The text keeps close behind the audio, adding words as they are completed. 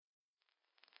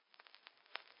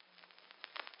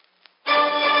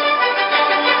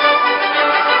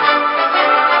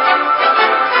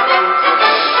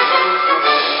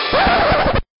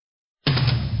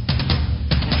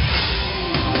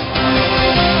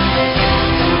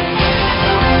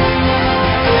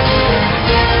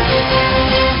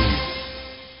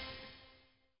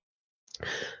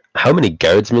How many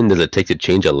guardsmen does it take to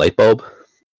change a light bulb?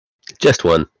 Just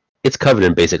one. It's covered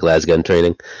in basic lasgun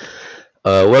training.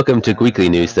 Welcome to Weekly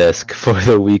News Desk for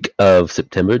the week of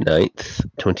September 9th,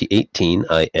 2018.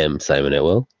 I am Simon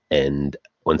Elwell, and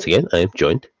once again, I am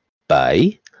joined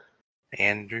by...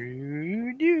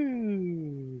 Andrew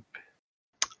Noob.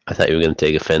 I thought you were going to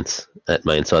take offense at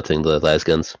my insulting the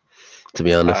lasguns, to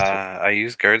be honest. I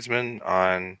used Guardsman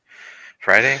on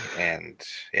Friday, and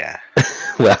yeah.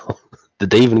 Well, did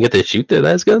they even get to shoot their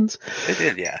lasguns? They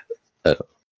did, yeah. Oh,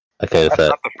 I kind of thought...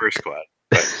 Not the first squad.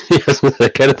 But... yes, I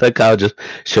kind of thought Kyle just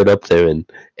showed up there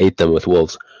and ate them with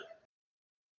wolves.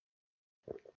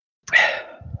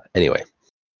 Anyway,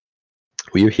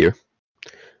 we are here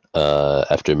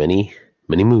after many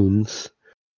moons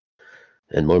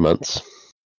and more months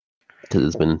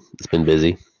because it's been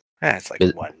busy. Yeah, it's like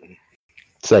one.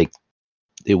 It's like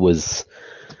it was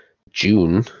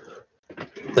June,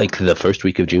 like the first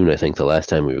week of June. I think the last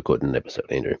time we recorded an episode,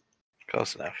 Andrew.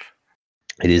 Close enough.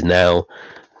 It is now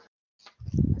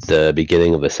the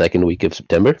beginning of the second week of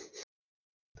September,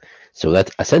 so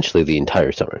that's essentially the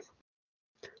entire summer.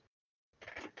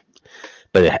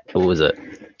 But it was a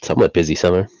somewhat busy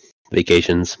summer.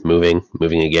 Vacations, moving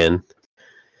again,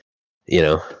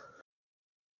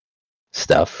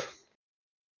 stuff.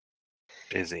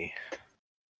 Busy.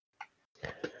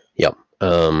 Yep.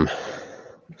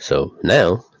 So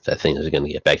now that things are going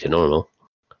to get back to normal,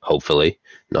 hopefully,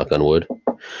 knock on wood.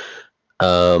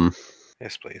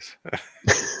 Yes, please.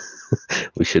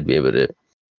 We should be able to,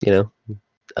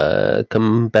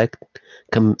 come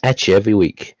at you every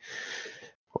week,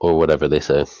 or whatever they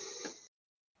say.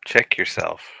 Check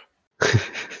yourself.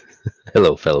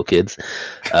 Hello, fellow kids.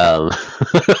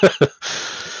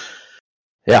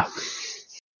 Yeah.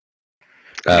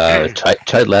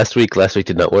 Tried last week. Last week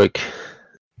did not work,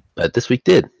 but this week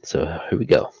did. So here we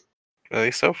go. At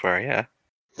least so far, yeah.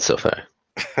 So far.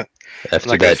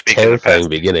 After that terrifying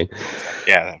beginning.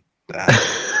 Yeah.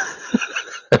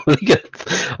 I'm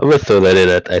gonna throw that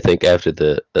in. I think after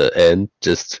the end,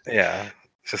 just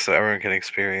so everyone can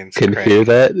experience. Can hear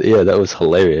that? Yeah, that was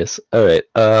hilarious. All right.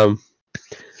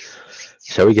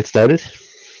 Shall we get started?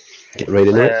 Get right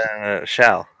into it.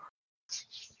 Shall.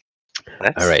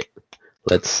 All right.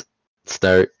 Let's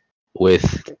start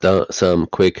with some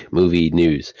quick movie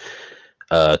news.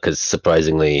 Because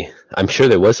surprisingly, I'm sure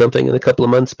there was something in a couple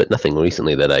of months, but nothing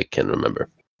recently that I can remember.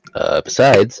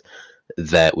 Besides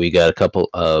that, we got a couple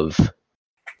of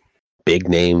big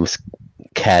names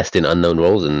cast in unknown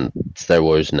roles in Star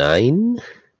Wars 9.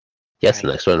 Yes, the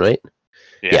next one, right?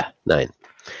 Yeah, 9.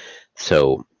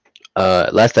 So,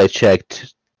 last I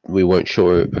checked, we weren't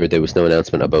sure, or there was no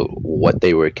announcement about what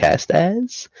they were cast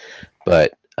as,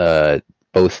 but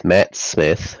both Matt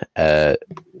Smith,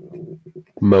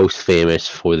 most famous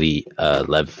for the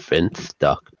 11th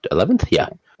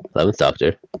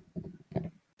Doctor.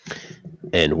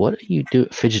 And what are you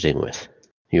fidgeting with?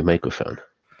 Your microphone.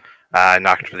 I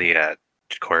knocked the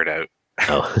cord out.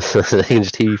 Oh, so I can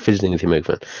just hear you fidgeting with your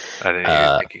microphone. I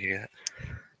didn't hear you yet.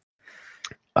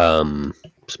 So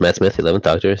Matt Smith, the 11th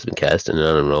Doctor, has been cast in an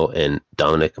unknown role, and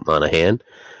Dominic Monaghan,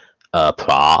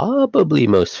 probably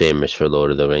most famous for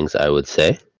Lord of the Rings, I would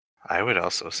say. I would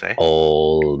also say.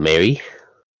 Old Mary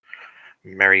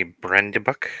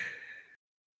Brandybuck.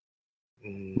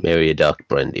 Mary Duck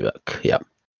Brandybuck, yeah.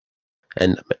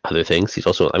 And other things. He's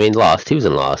also, Lost. He was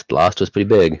in Lost. Lost was pretty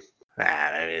big.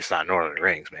 It's not Lord of the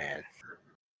Rings, man.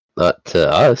 Not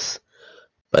to us,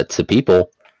 but to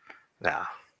people. No.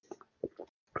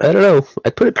 I don't know.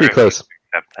 I'd put it pretty close.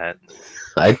 Accept that.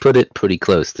 I'd put it pretty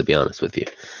close, to be honest with you.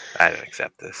 I don't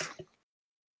accept this.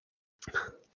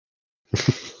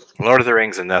 Lord of the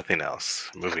Rings and nothing else.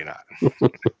 Moving on.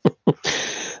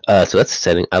 So that's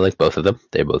exciting. I like both of them.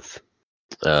 They're both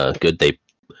good. They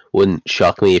wouldn't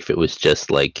shock me if it was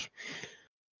just like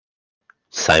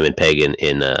Simon Pegg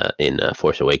in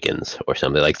Force Awakens or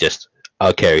something, like just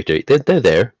a character. They're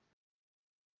there.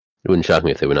 It wouldn't shock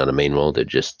me if they were not a main role. They're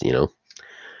just,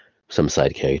 some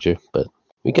side character. But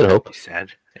we can hope.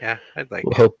 Sad. Yeah, I'd like.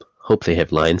 We'll hope they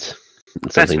have lines.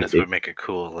 Something would make a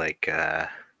cool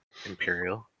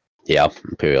Imperial. Yeah,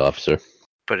 Imperial officer.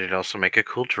 But it'd also make a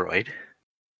cool droid.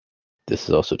 This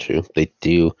is also true. They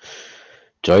do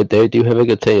have a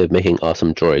good thing of making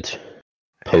awesome droids.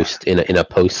 In a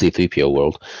post C-3PO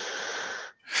world.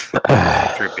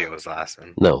 C-3PO was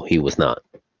awesome. No, he was not.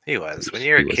 He was. When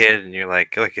you're a kid and you're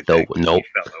like, look at that, he fell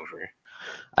over.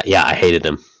 Yeah, I hated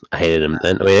him.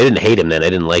 Then. I didn't hate him then. I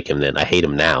didn't like him then. I hate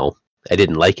him now. I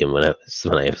didn't like him when I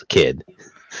was a kid.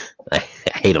 I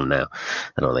hate him now.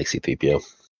 I don't like C-3PO.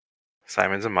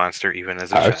 Simon's a monster even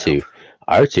as a child.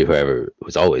 R2, however,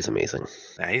 was always amazing.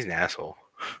 Nah, he's an asshole.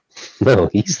 No,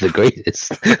 he's the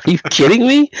greatest. Are you kidding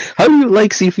me? How do you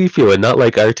like C-3PO and not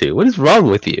like R2? What is wrong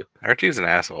with you? R2's an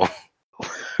asshole.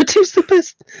 R2's the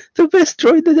best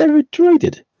droid that ever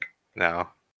droided. No.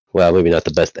 Well, maybe not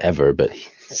the best ever, but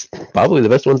he's probably the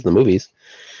best ones in the movies.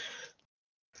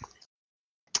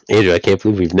 Andrew, I can't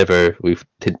believe we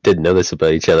didn't know this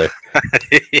about each other.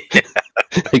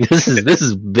 Like, this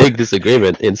is big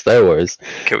disagreement in Star Wars.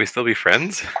 Can we still be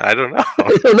friends? I don't know.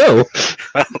 I don't know.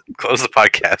 Well, close the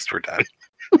podcast. We're done.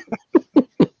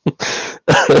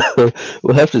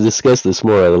 We'll have to discuss this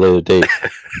more at a later date.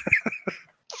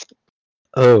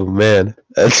 Oh man,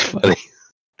 that's funny.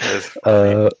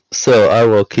 So I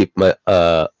will keep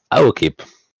a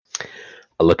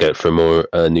lookout for more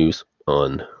news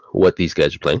on what these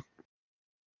guys are playing,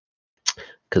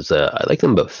 because I like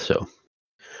them both. So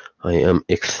I am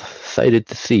excited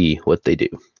to see what they do.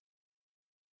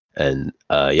 And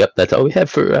yep, that's all we have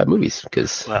for movies.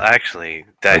 Because actually,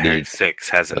 Die Hard 6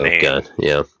 has a name. Oh god,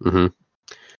 yeah. Mm-hmm.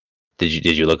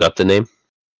 Did you look up the name?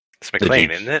 It's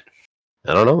McClane, isn't it?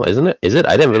 I don't know, isn't it? Is it?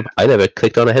 I never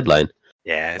clicked on a headline.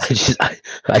 Yeah.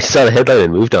 I saw the headline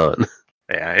and moved on.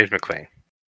 Yeah, it's McClane.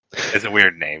 It's a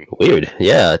weird name. Weird,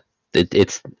 yeah.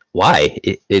 It's why?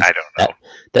 I don't know.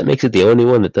 That makes it the only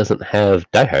one that doesn't have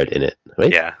Die Hard in it,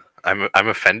 right? Yeah, I'm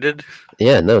offended.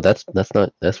 Yeah, no, that's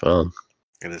wrong.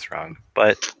 It is wrong,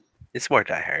 but it's more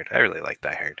Die Hard. I really like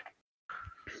Die Hard.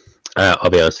 I'll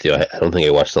be honest with you. I don't think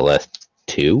I watched the last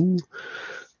two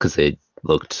because they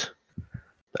looked.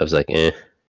 I was like, eh.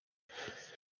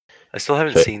 I still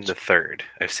haven't seen the third.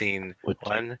 I've seen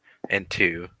 1 and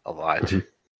 2 a lot. Mm-hmm.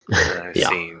 And I've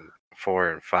seen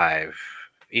 4 and 5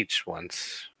 each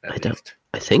once at least.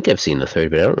 I think I've seen the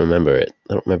third, but I don't remember it.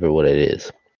 I don't remember what it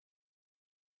is.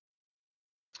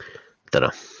 Don't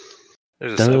know.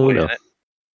 There's a subway in it.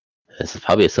 There's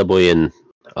probably a subway in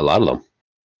a lot of them.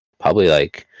 Probably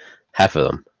like half of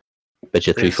them. Bet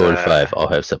you 3, 4, and 5 all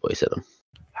have subways in them.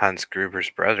 Hans Gruber's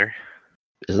brother.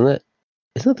 Isn't it?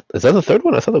 Is that the third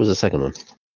one? I thought that was the second one.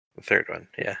 The third one,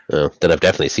 yeah. Oh, then I've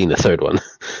definitely seen the third one.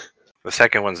 The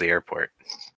second one's the airport.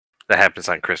 That happens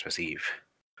on Christmas Eve.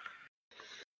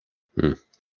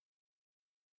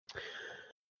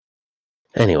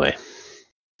 Anyway.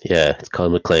 Yeah, it's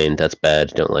Colin McClane. That's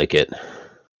bad. Don't like it.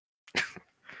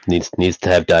 Needs to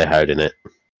have Die Hard in it.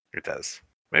 It does.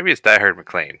 Maybe it's Die Hard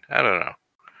McClane. I don't know.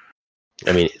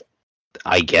 I mean,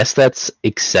 I guess that's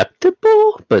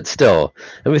acceptable, but still,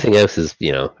 everything else is,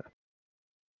 Die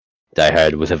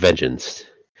Hard with a vengeance.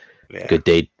 Yeah. Good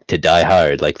day to die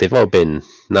hard. Like, they've all been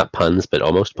not puns, but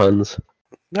almost puns.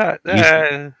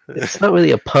 It's not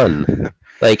really a pun.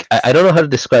 Like, I don't know how to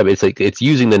describe it. It's like it's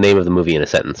using the name of the movie in a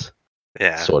sentence.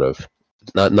 Yeah. Sort of.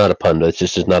 Not a pun, but it's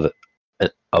just not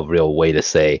a real way to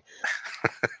say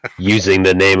using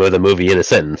the name of the movie in a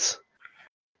sentence.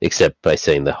 Except by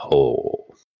saying the whole.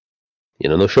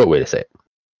 No short way to say it.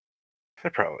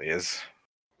 There probably is.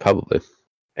 Probably.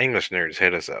 English nerds,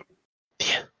 hit us up.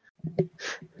 Yeah.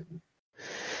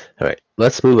 All right,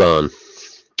 let's move on.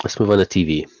 Let's move on to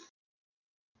TV.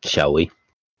 Shall we?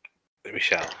 We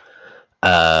shall.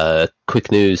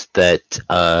 Quick news that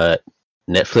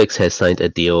Netflix has signed a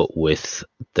deal with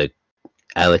the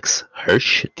Alex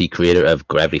Hirsch, the creator of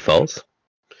Gravity Falls.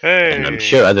 Hey. And I'm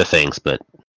sure other things, but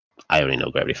I already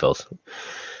know Gravity Falls.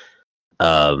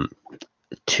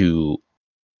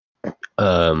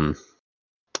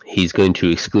 He's going to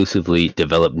exclusively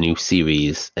develop new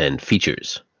series and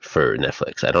features for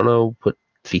Netflix. I don't know what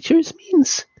features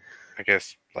means. I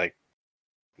guess like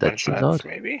that's odd.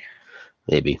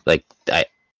 Maybe. Like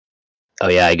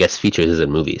I guess features as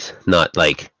in movies, not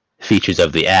like features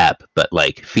of the app, but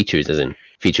like features as in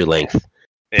feature length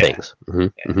things. Mm-hmm.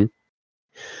 Yeah. Mm-hmm.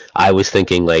 I was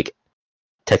thinking like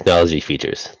technology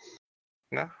features.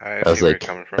 No, I was like,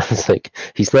 coming from. I was like,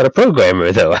 he's not a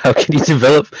programmer though. How can he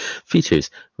develop features?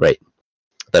 Right.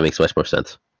 That makes much more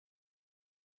sense.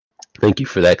 Thank you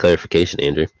for that clarification,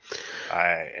 Andrew.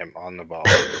 I am on the ball.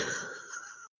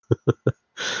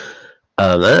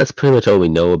 That's pretty much all we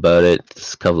know about it.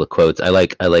 Just a couple of quotes. I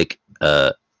like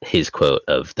his quote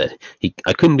of that.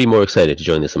 I couldn't be more excited to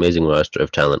join this amazing roster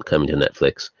of talent coming to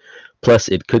Netflix. Plus,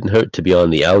 it couldn't hurt to be on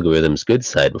the algorithm's good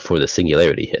side before the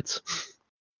singularity hits.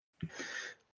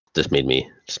 Just made me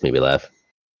laugh.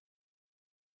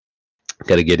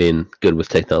 Got to get in good with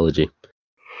technology.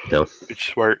 It's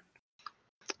smart.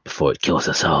 Before it kills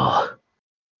us all.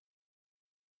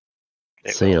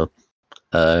 So,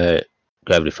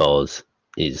 Gravity Falls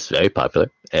is very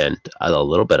popular, and a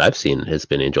little bit I've seen has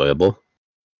been enjoyable.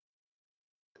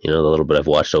 The little bit I've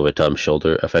watched over Tom's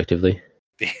shoulder effectively.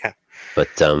 Yeah. But,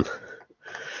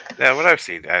 yeah, what I've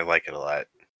seen, I like it a lot.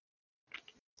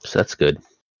 So that's good.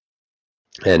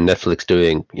 And Netflix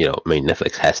doing,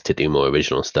 Netflix has to do more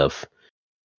original stuff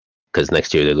because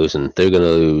next year they're going to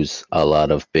lose a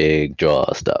lot of big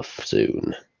draw stuff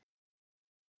soon.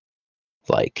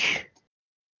 Like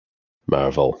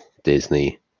Marvel,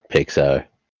 Disney, Pixar.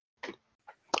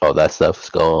 All that stuff's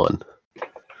gone.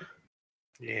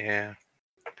 Yeah.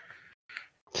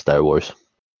 Star Wars.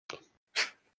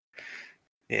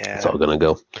 Yeah. It's all gonna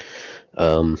go.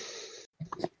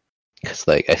 Because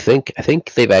I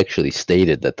think they've actually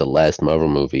stated that the last Marvel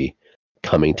movie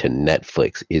coming to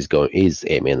Netflix is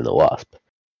Ant-Man and the Wasp.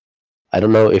 I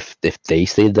don't know if they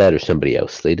stated that or somebody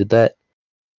else stated that.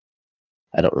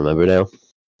 I don't remember now,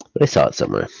 but I saw it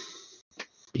somewhere.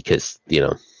 Because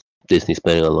Disney's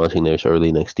planning on launching theirs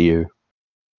early next year.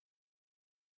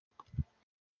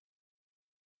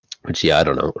 Which I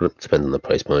don't know. It depends on the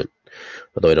price point.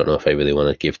 Although I don't know if I really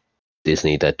want to give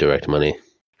Disney that direct money.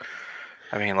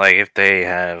 I mean, like, if they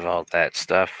have all that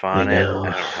stuff on it, I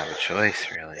don't have a choice,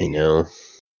 really. I know.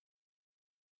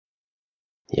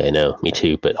 Yeah, I know. Me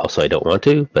too. But also I don't want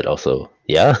to. But also,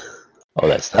 yeah. All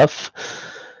that stuff.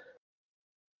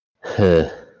 So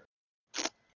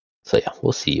yeah,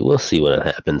 we'll see. We'll see when it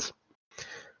happens.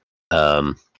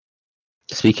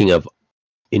 Speaking of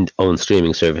own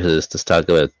streaming services, let's talk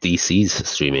about DC's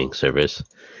streaming service.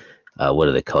 What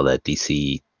do they call that?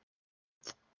 DC.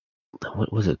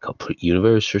 What was it called?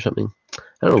 Universe or something?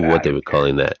 I don't know what they were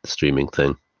calling that streaming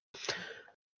thing.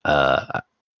 I'll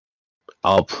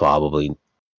probably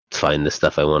find the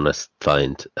stuff I want to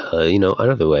find,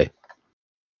 another way.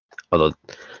 Although,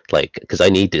 because I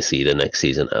need to see the next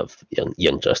season of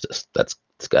Young Justice.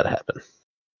 It's got to happen.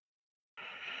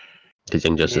 Because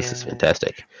Young Justice is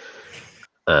fantastic.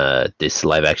 This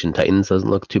live action Titans doesn't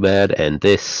look too bad, and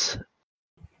this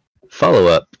follow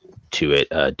up to it,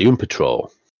 Doom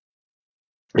Patrol,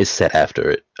 is set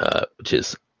after it, which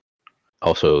is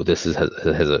also has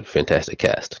a fantastic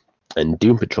cast. And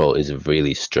Doom Patrol is a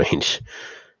really strange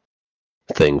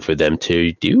thing for them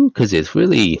to do because it's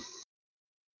really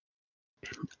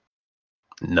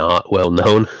not well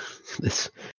known. It's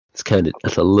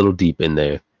a little deep in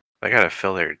there. They gotta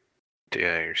fill their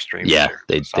stream. Yeah,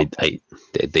 they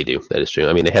do. That is true.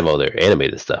 I mean, they have all their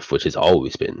animated stuff, which has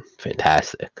always been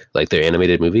fantastic. Like their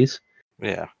animated movies.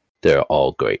 Yeah, they're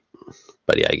all great.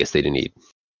 But yeah, I guess they do need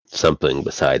something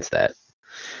besides that.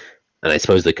 And I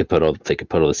suppose they could put all the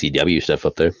CW stuff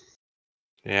up there.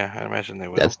 Yeah, I imagine they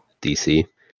will. That's DC.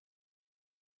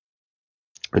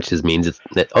 Which just means it's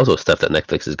also stuff that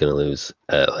Netflix is going to lose,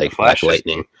 like Black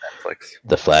Lightning. Netflix.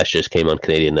 The Flash just came on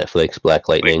Canadian Netflix. Black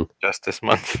Lightning. Just this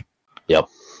month. Yep.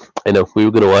 I know. We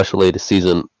were going to watch the latest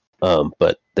season,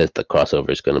 but the crossover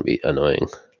is going to be annoying.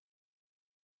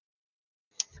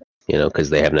 Because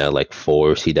they have now like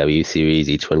 4 CW series.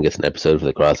 Each one gets an episode for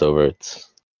the crossover. It's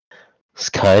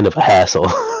kind of a hassle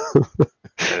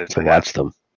to watch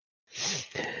them.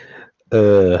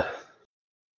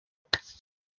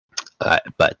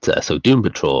 So Doom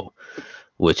Patrol,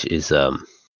 which is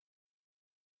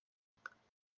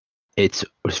it's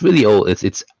really old.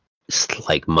 It's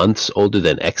like months older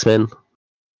than X-Men,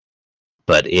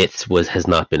 but it has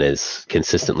not been as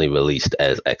consistently released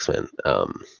as X-Men.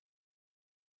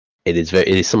 It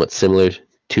is somewhat similar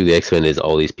to the X-Men. Is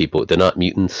all these people, they're not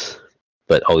mutants,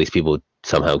 but all these people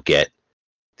somehow get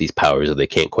these powers that they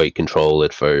can't quite control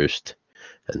at first,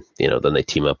 and then they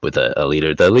team up with a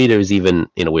leader. The leader is even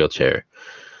in a wheelchair.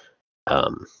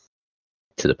 To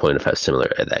the point of how similar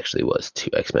it actually was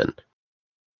to X-Men.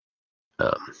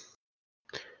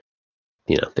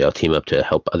 They all team up to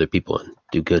help other people and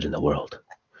do good in the world.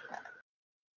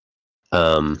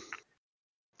 Where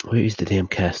is the damn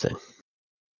casting?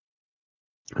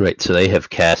 Right, so they have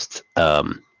cast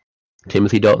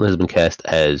Timothy Dalton has been cast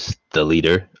as the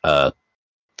leader.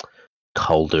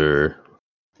 Calder,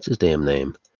 what's his damn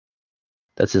name?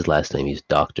 That's his last name. He's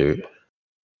Dr.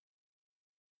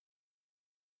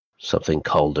 something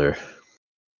Calder.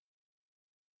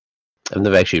 I've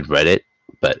never actually read it,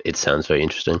 but it sounds very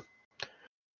interesting.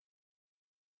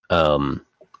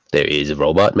 There is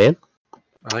Robot Man.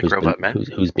 I like Robot Man.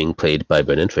 Who's being played by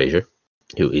Brendan Fraser,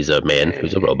 who is a man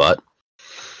who's a robot.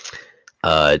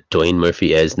 Dwayne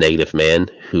Murphy as Negative Man,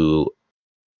 who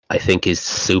I think is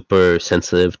super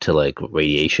sensitive to like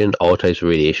radiation, all types of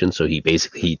radiation. So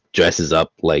he dresses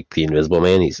up like the Invisible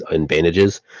Man. He's in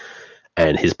bandages,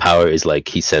 and his power is like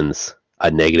he sends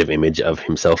a negative image of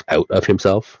himself out of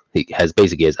himself. He has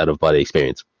out of body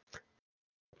experience,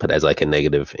 but as like a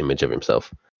negative image of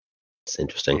himself. It's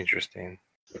interesting.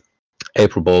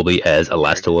 April Bowlby as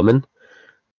Elasti-Woman.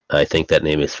 I think that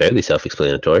name is fairly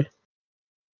self-explanatory.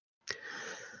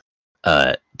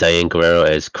 Diane Guerrero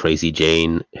as Crazy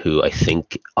Jane, who I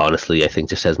think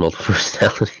just has multiple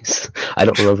personalities. I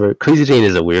don't remember. Crazy Jane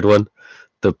is a weird one.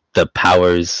 The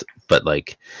powers, but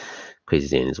like Crazy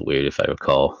Jane is weird if I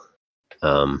recall.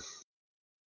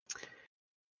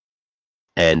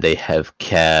 And they have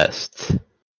cast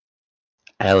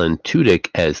Alan Tudyk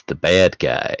as the bad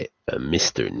guy,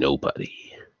 Mr. Nobody.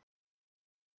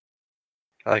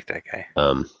 I like that guy.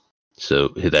 So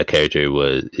that character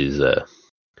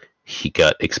he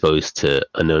got exposed to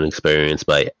unknown experience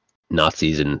by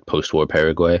Nazis in post-war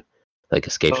Paraguay, like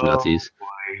escaped from Nazis,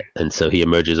 and so he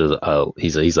emerges as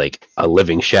he's like a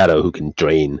living shadow who can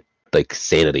drain like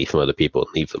sanity from other people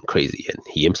and leave them crazy, and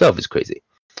he himself is crazy.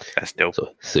 That's dope.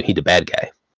 So he's the bad guy.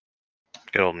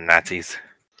 Good old Nazis.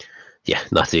 Yeah,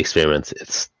 Nazi experiments.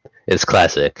 It's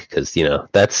classic because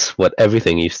that's what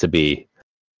everything used to be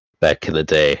back in the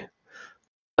day.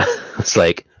 It's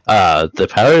like the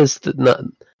power is not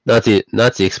Nazi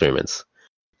experiments.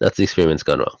 Nazi experiments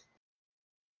gone wrong.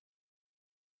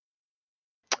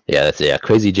 Yeah, that's it. Yeah,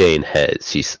 Crazy Jane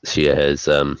she has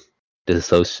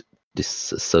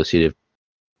dissociative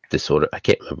disorder. I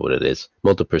can't remember what it is.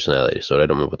 Multiple personality disorder. I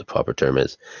don't remember what the proper term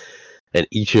is. And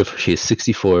she has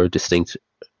 64 distinct,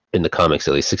 in the comics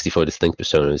at least, 64 distinct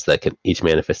personas that can each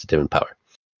manifest a different power.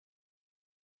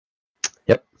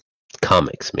 Yep.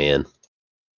 Comics, man.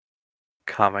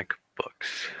 Comic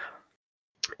books.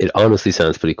 It honestly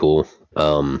sounds pretty cool.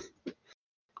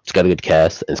 It's got a good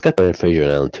cast, and it's got Brendan Fraser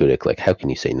and Alan Tudyk. Like, how can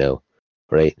you say no,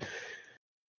 right?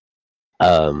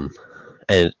 And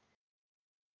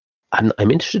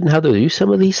I'm interested in how they'll do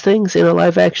some of these things in a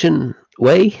live action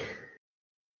way,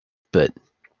 but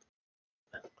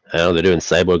I know they're doing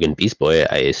Cyborg and Beast Boy,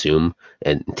 I assume,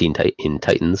 and Teen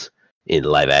Titans in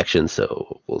live action.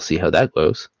 So we'll see how that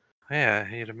goes. Yeah,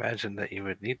 you'd imagine that you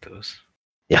would need those.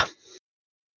 Yeah.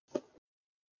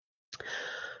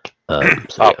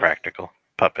 All practical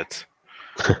puppets.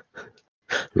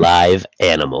 Live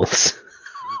animals.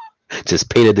 Just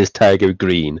painted this tiger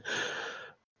green.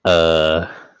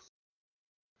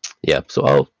 Yeah, so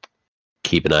I'll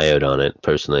keep an eye out on it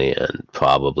personally, and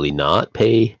probably not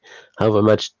pay however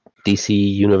much DC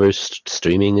Universe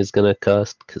streaming is gonna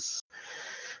cost, because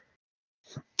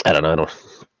I don't know. I don't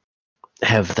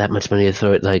have that much money to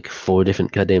throw at like 4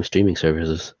 different goddamn streaming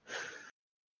services.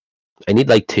 I need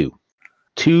like 2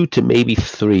 to maybe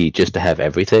 3 just to have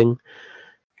everything,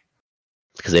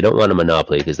 because I don't want a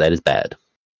monopoly, because that is bad.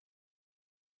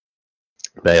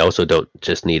 But I also don't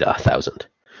just need 1,000,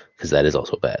 because that is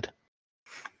also bad.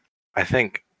 I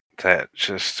think that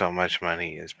just so much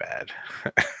money is bad.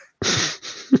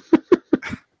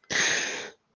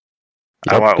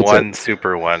 I want one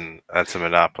super one that's a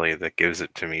monopoly that gives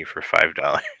it to me for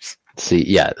 $5. See,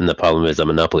 yeah, and the problem is a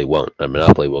monopoly won't. A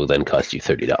monopoly will then cost you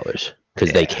 $30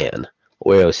 because they can.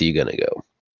 Where else are you gonna go?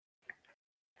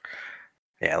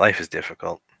 Yeah, life is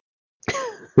difficult.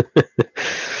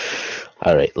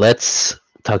 All right, let's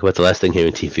talk about the last thing here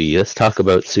in TV. Let's talk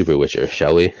about Super Witcher,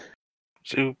 shall we?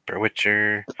 Super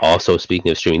Witcher. Also,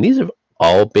 speaking of streaming, these have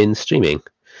all been streaming.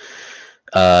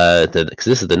 Because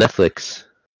this is the Netflix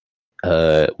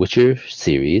Witcher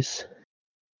series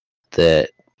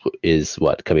that is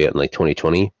coming out in like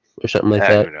 2020 or something like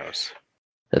that. Who knows?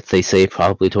 That they say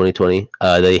probably 2020.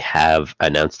 They have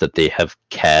announced that they have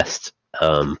cast.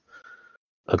 Oh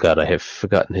God, I have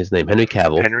forgotten his name. Henry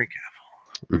Cavill.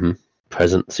 Mm-hmm.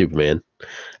 Present Superman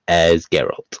as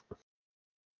Geralt.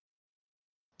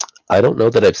 I don't know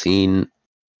that I've seen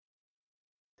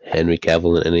Henry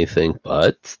Cavill in anything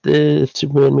but the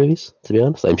Superman movies, to be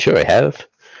honest. I'm sure I have,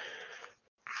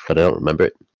 but I don't remember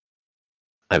it.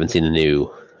 I haven't seen the new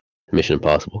Mission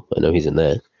Impossible. I know he's in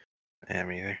that. Yeah,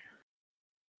 me either.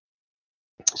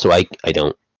 So I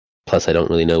don't. Plus, I don't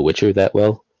really know Witcher that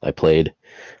well. I played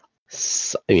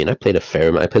a fair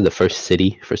amount. I played the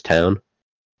first town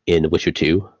in Witcher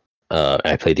 2.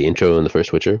 I played the intro in the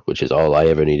first Witcher, which is all I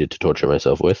ever needed to torture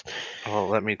myself with. Well,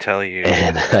 let me tell you.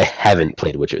 And I haven't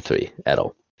played Witcher 3 at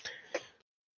all.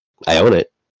 I own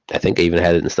it. I think I even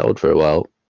had it installed for a while,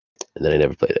 and then I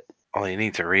never played it. Well, you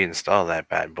need to reinstall that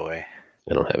bad boy.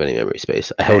 I don't have any memory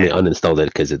space. I only uninstalled it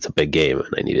because it's a big game,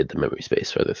 and I needed the memory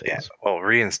space for other things. Yeah, well,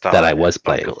 reinstall that I was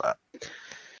playing.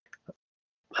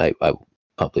 I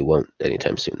probably won't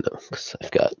anytime soon, though, because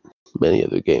I've got many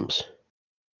other games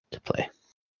to play.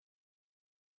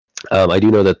 I do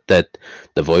know that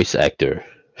the voice actor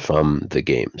from the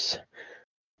games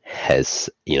has,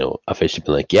 officially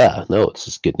been like, yeah, no, it's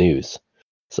just good news.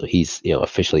 So he's,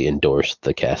 officially endorsed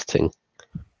the casting,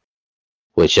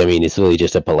 which, I mean, it's really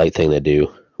just a polite thing to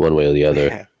do one way or the other.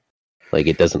 Yeah. Like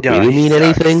it doesn't really mean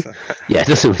anything. Yeah, it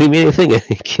doesn't really mean anything.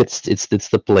 It's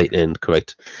the polite and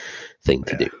correct thing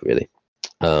to do, really.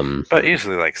 But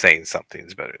usually, like saying something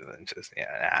is better than just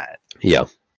Yeah.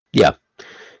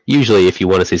 Usually, if you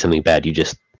want to say something bad, you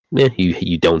just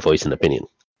you don't voice an opinion.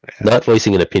 Yeah. Not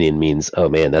voicing an opinion means, oh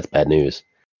man, that's bad news.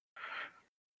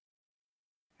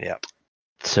 Yeah.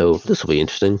 So this will be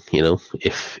interesting,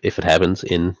 if it happens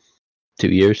in 2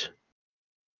 years.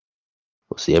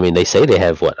 We'll see. I mean, they say they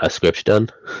have a script done.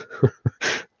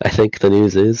 I think the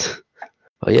news is,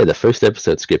 oh yeah, the first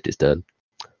episode script is done.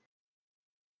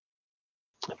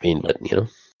 I mean, but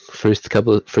first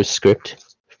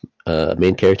script,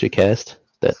 main character cast.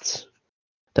 That's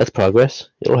progress.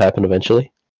 It'll happen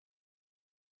eventually.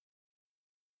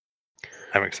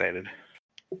 I'm excited.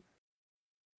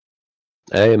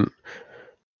 I am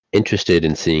interested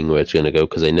in seeing where it's going to go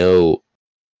because I know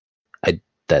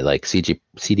that like CD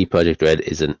Projekt Red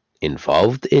isn't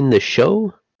involved in the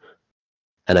show,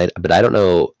 but I don't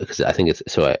know because I think it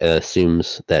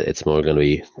assumes that it's more going to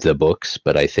be the books,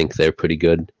 but I think they're pretty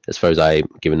good as far as I'm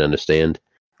given to understand.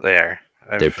 They are.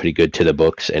 They're pretty good to the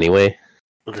books anyway.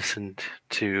 Listened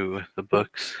to the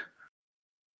books.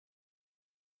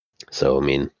 So I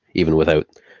mean, even without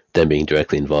them being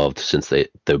directly involved, since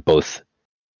they're both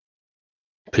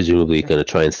presumably going to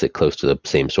try and stick close to the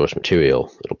same source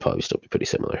material, it'll probably still be pretty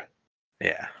similar.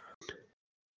 Yeah.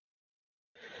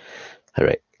 All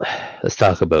right, let's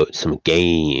talk about some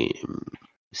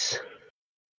games.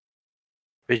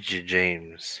 Richard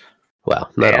James.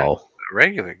 Well, not all.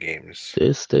 Regular games.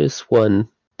 There's one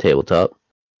tabletop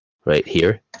right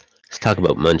here. Let's talk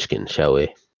about Munchkin, shall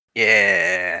we?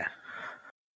 Yeah.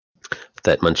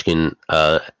 That Munchkin,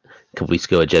 a couple weeks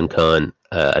ago at Gen Con,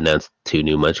 announced 2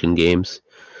 new Munchkin games.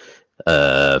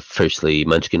 Firstly,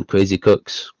 Munchkin Crazy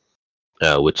Cooks,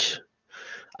 which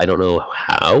I don't know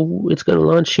how it's going to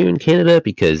launch here in Canada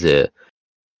because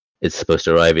it's supposed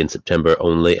to arrive in September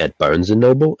only at Barnes &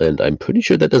 Noble, and I'm pretty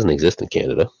sure that doesn't exist in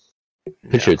Canada.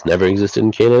 Pretty sure it's never existed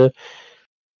in Canada.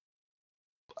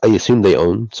 I assume they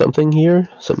own something here,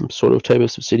 some sort of type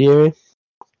of subsidiary.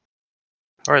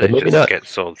 Or they maybe just get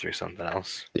sold through something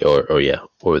else. Or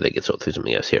they get sold through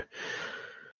something else here.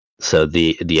 So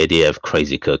the idea of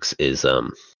Crazy Cooks is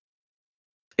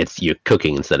you're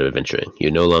cooking instead of adventuring. You're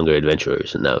no longer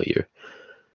adventurers, and now you're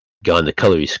gone to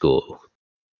culinary school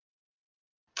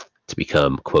to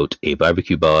become, quote, a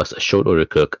barbecue boss, a short order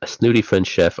cook, a snooty French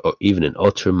chef, or even an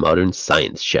ultra modern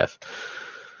science chef.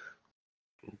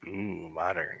 Ooh,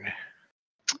 modern.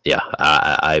 Yeah,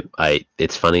 I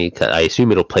it's funny. I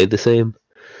assume it'll play the same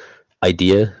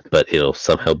idea, but it'll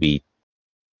somehow be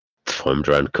formed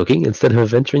around cooking instead of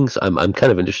adventuring. So I'm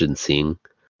kind of interested in seeing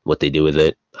what they do with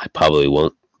it. I probably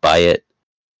won't buy it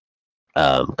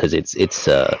because it's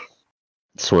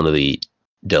one of the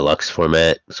deluxe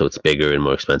format, so it's bigger and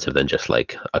more expensive than just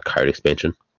like a card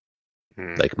expansion,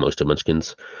 like most of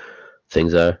Munchkin's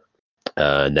things are.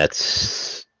 And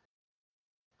that's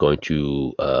going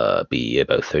to be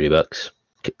about $30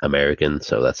 American,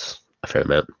 so that's a fair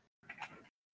amount.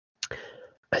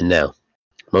 And now,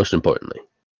 most importantly,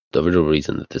 the real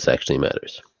reason that this actually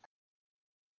matters.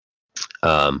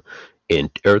 In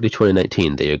early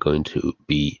 2019, they are going to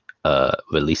be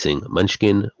releasing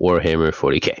Munchkin Warhammer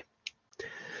 40K.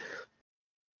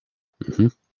 Mm-hmm.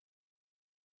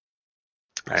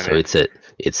 So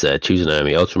it's a choose an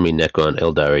army: Ultramarine, Necron,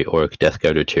 Eldari, Orc, Death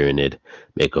Guard, or Tyranid.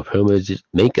 Make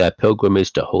a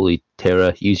pilgrimage to Holy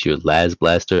Terra. Use your Las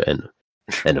Blaster,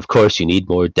 and of course you need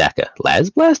more DACA.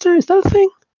 Las Blaster, is that a thing?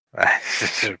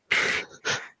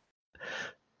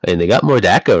 And they got more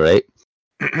DACA, right?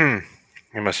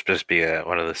 It must just be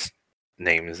one of the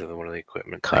names of one of the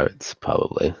equipment cards,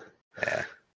 probably. Yeah.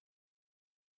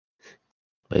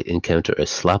 Might encounter a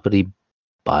Sloppity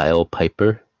Bile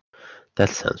Piper. That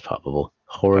sounds probable.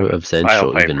 Horror of Zench,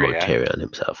 or even Mortarion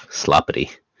himself. Sloppity.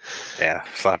 Yeah,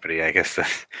 Sloppity. I guess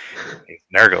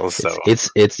Nurgle. So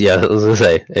it's yeah. I was gonna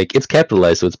say it's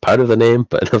capitalized, so it's part of the name.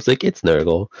 But I was like, it's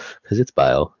Nurgle because it's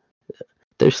Bile.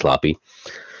 They're sloppy.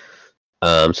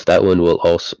 So that one will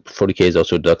also 40K is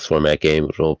also a Deluxe format game.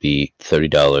 It will be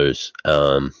 $30.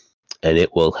 And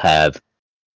it will have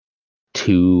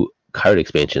 2 card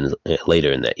expansions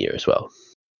later in that year as well.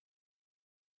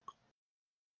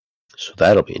 So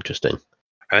that'll be interesting.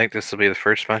 I think this will be the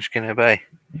first Munchkin I buy.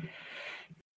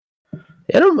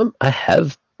 I don't remember. I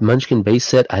have Munchkin base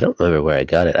set. I don't remember where I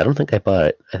got it. I don't think I bought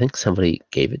it. I think somebody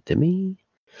gave it to me.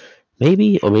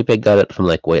 Maybe, or maybe I got it from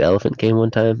like White Elephant game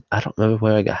one time. I don't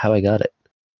remember how I got it.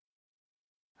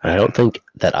 I don't think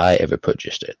that I ever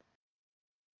purchased it.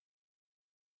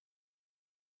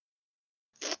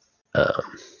 But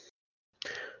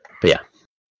yeah,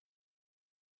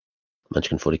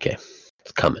 Munchkin 40K.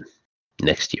 It's coming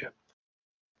next year,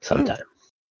 sometime.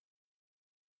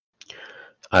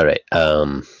 All right.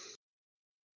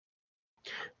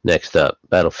 Next up,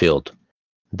 Battlefield,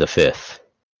 the 5th.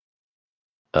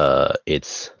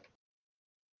 Its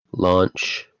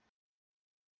launch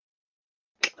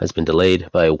has been delayed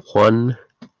by 1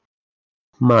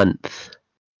 month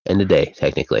and a day,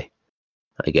 technically,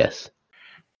 I guess.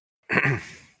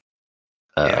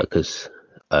 Because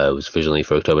it was originally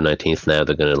for October 19th. Now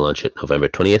they're going to launch it November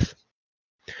 20th.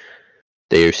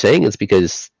 They're saying it's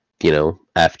because,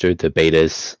 after the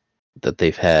betas that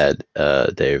they've had,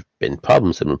 there have been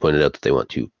problems that have been pointed out that they want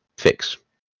to fix.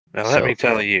 Now, let me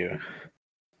tell you,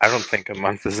 I don't think a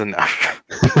month is enough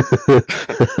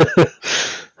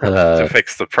to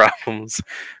fix the problems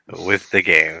with the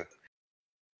game.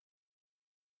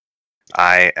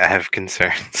 I have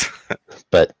concerns.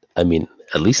 But, I mean,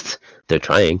 at least they're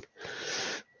trying.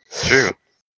 It's true.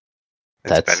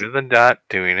 It's better than not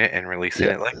doing it and releasing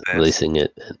it like this. Releasing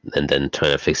it and then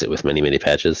trying to fix it with many, many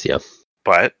patches, yeah.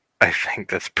 But I think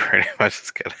that's pretty much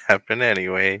what's going to happen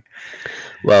anyway.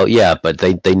 Well, yeah, but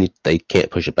they can't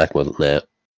push it back more than that.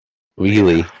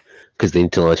 Really, because they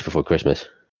need to launch before Christmas.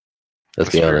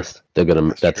 Let's be honest. They're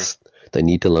gonna. They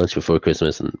need to launch before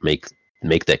Christmas and make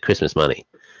that Christmas money.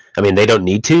 I mean, they don't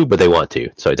need to, but they want to.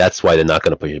 So that's why they're not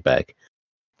going to push it back.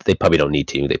 They probably don't need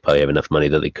to. They probably have enough money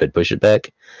that they could push it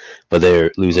back, but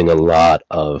they're losing a lot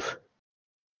of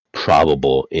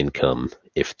probable income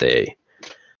if they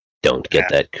don't get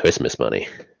that Christmas money.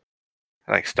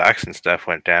 Like stocks and stuff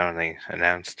went down. They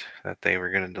announced that they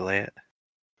were going to delay it.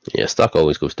 Yeah, stock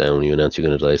always goes down when you announce you're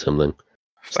going to delay something.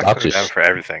 Stocks are down for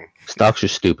everything. Stocks are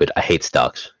stupid. I hate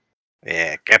stocks.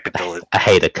 Yeah, capitalism. I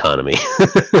hate economy.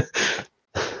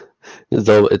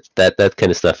 That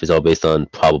kind of stuff is all based on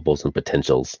probables and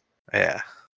potentials. Yeah.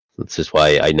 That's just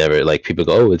why I never like people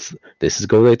go, this is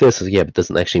going like this. Yeah, but it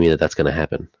doesn't actually mean that that's going to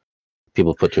happen.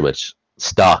 People put too much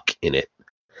stock in it.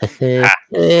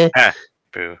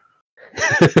 Boo.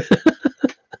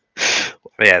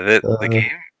 The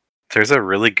game. There's a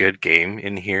really good game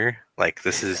in here. Like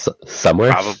this is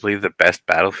somewhere probably the best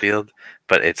Battlefield,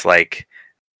 but it's like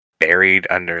buried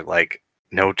under like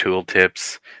no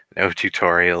tooltips, no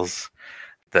tutorials.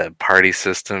 The party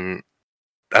system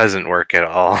doesn't work at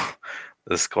all.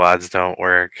 The squads don't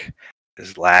work.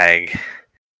 There's lag.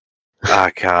 Oh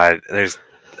god, there's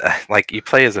like you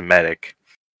play as a medic,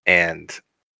 and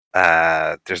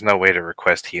there's no way to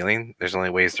request healing. There's only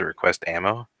ways to request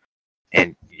ammo,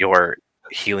 and your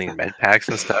healing med packs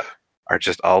and stuff are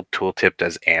just all tool-tipped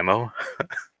as ammo.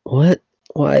 What?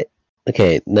 Why?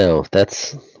 Okay, no,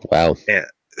 that's wow. Yeah,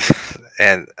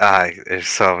 and there's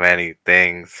so many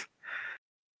things.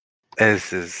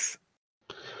 This is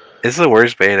the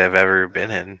worst beta I've ever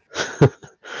been in.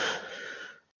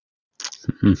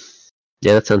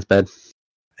 Yeah, that sounds bad.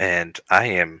 And I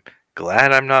am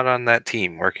glad I'm not on that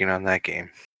team working on that game.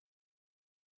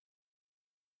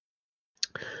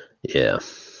 Yeah.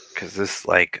 Because this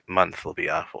month will be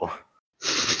awful.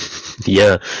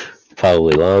 Yeah,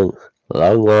 probably long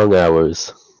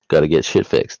hours. Got to get shit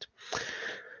fixed.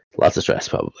 Lots of stress,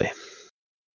 probably.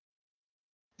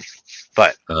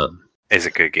 But it's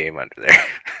a good game under there.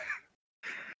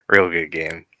 Real good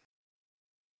game.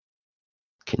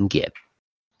 Can get.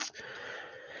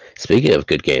 Speaking of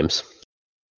good games.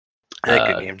 I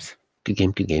like good games. Good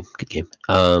game.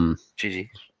 GG.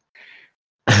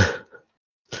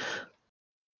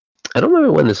 I don't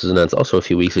remember when this was announced. Also, a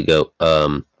few weeks ago,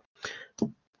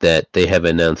 that they have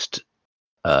announced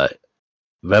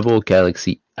Rebel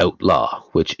Galaxy Outlaw,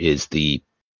 which is the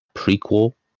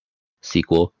sequel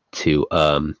to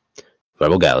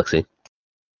Rebel Galaxy.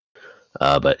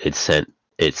 But it's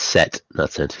set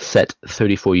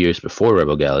 34 years before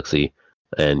Rebel Galaxy,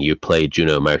 and you play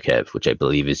Juno Markev, which I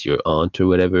believe is your aunt or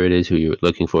whatever it is who you're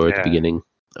looking for at the beginning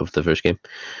of the first game.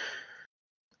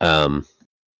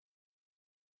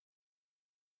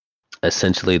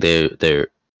 Essentially, they're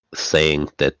saying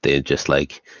that they're just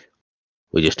like,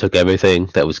 we just took everything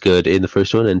that was good in the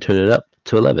first one and turned it up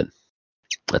to 11.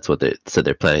 That's what they said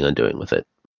they're planning on doing with it,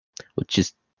 which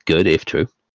is good if true.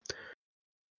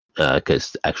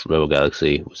 Because actual Rebel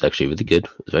Galaxy was actually really good.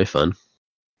 It was very fun.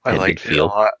 I liked it a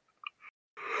lot.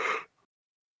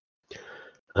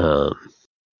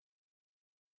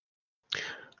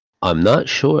 I'm not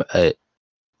sure.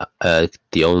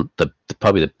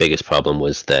 Probably the biggest problem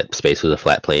was that space was a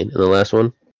flat plane in the last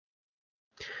one.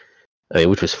 I mean,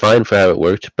 which was fine for how it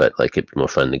worked, but it'd be more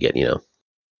fun to get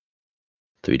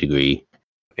 3-degree.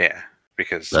 Yeah,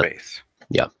 because space.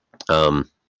 Yeah.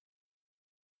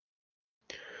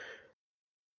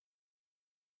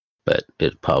 but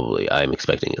I'm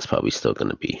expecting it's probably still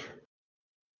going to be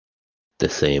the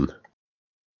same.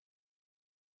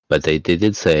 But they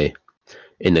did say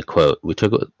in the quote, we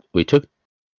took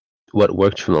what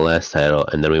worked from the last title,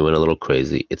 and then we went a little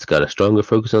crazy. It's got a stronger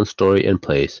focus on story and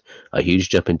place, a huge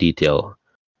jump in detail,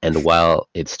 and while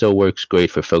it still works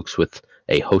great for folks with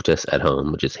a HOTAS at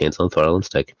home, which is hands-on throttle and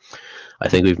stick, I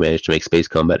think we've managed to make space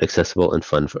combat accessible and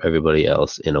fun for everybody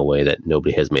else in a way that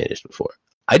nobody has managed before.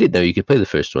 I didn't know you could play the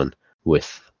first one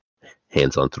with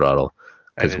hands-on throttle,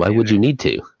 because why would you need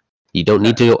to? You don't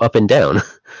need to go up and down.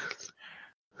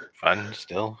 Fun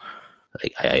still.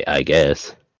 I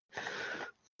guess.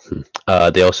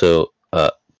 They also,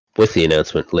 with the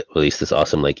announcement, released this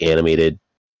awesome animated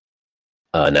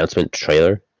announcement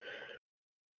trailer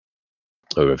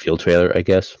or reveal trailer, I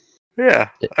guess. Yeah,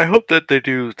 I hope that they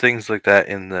do things like that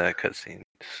in the cutscenes.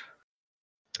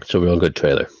 It's a real good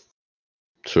trailer.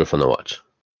 It's real fun to watch.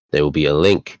 There will be a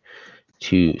link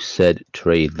to said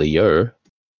trailer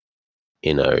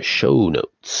in our show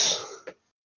notes.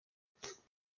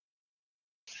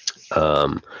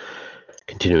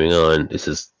 Continuing on, this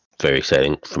is very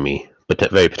exciting for me, but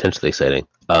very potentially exciting.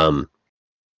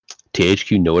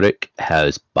 THQ Nordic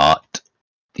has bought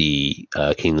the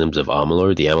Kingdoms of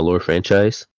Amalur, the Amalur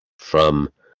franchise, from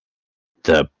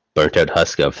the burnt out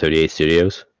husk of 38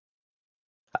 Studios.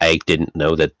 I didn't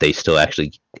know that they still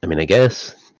actually, I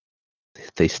guess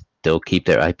they still keep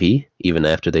their IP even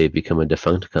after they become a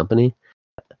defunct company.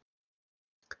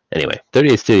 Anyway,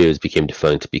 38 Studios became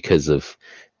defunct because of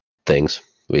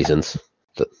reasons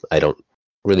that I don't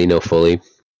really know fully.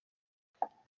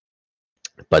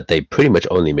 But they pretty much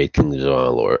only made Kingdoms of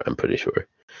Amalur, I'm pretty sure.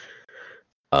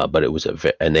 But it was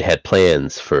and they had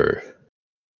plans for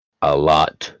a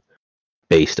lot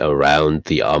based around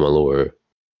the Amalur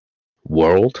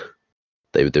world.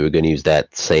 They were going to use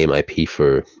that same IP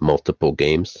for multiple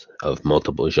games of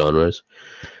multiple genres,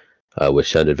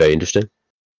 which sounded very interesting.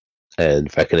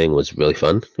 And Reckoning was really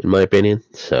fun, in my opinion.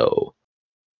 So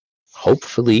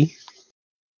hopefully,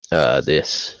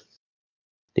 this,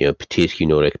 THQ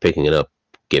Nordic picking it up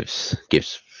gives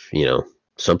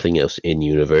something else in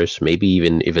universe. Maybe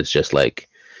even if it's just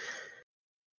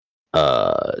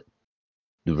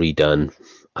redone.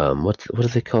 What do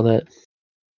they call that?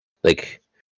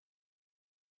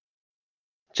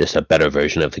 Just a better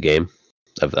version of the game,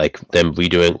 of them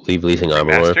releasing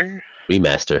Amalur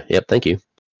remaster. Yep, thank you.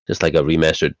 Just like a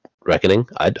remastered Reckoning.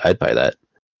 I'd buy that.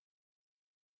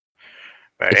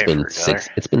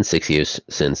 It's been 6 years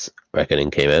since Reckoning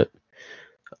came out.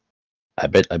 I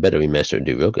bet a remaster would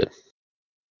do real good.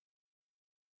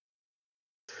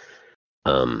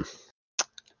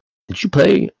 Did you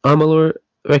play Amalur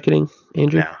Reckoning,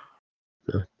 Andrew?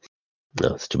 No,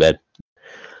 it's too bad.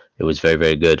 It was very,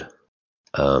 very good.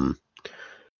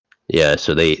 Yeah,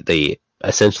 so they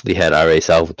essentially had R.A.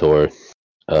 Salvatore,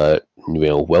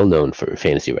 well known for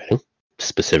fantasy writing,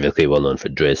 specifically well known for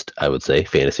Drizzt, I would say,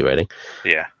 fantasy writing.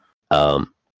 Yeah.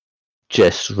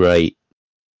 Just write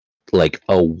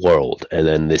a world, and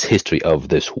then this history of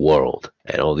this world,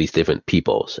 and all these different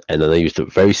peoples, and then they used a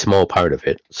very small part of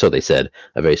it. So they said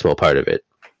a very small part of it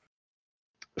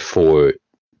for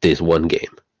this one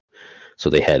game. So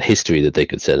they had history that they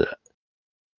could send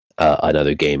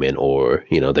another game in, or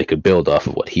they could build off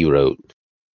of what he wrote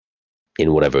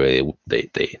in whatever they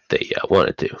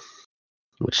wanted to,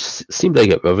 which seemed like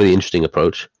a really interesting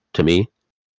approach to me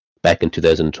back in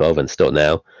 2012 and still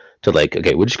now, to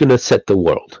okay, we're just going to set the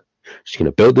world, just going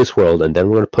to build this world, and then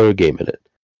we're going to play a game in it.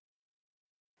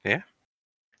 Yeah.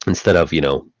 Instead of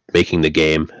making the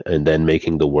game and then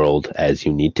making the world as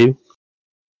you need to,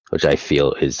 which I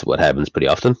feel is what happens pretty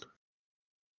often.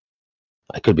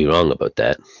 I could be wrong about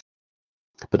that,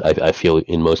 but I feel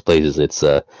in most places it's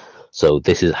so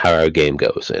this is how our game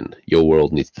goes, and your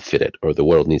world needs to fit it, or the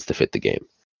world needs to fit the game,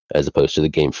 as opposed to the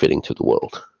game fitting to the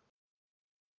world.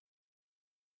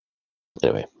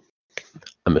 Anyway,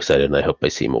 I'm excited, and I hope I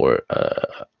see more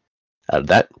out of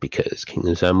that, because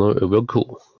Kingdoms of Amalur are real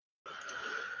cool.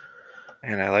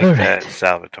 And I like that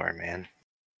Salvatore man.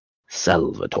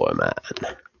 Salvatore man.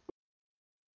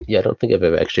 Yeah, I don't think I've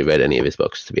ever actually read any of his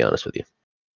books, to be honest with you.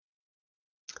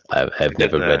 I've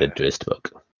never read a Drizzt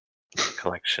book.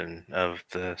 Collection of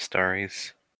the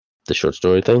stories. The short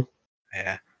story thing?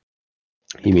 Yeah.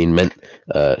 You mean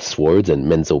Swords and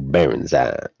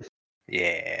Menzoberranzan?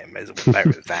 Yeah,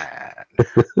 Menzoberranzan.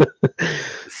 The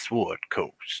Sword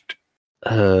Coast.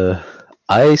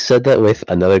 I said that with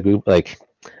another group. I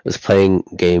was playing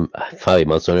game probably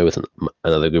months ago with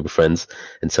another group of friends,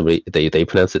 and somebody they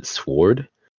pronounced it Sword,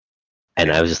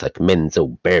 And I was just like,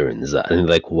 Menzo Barons. And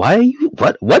like, why are you,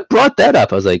 what brought that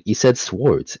up? I was like, you said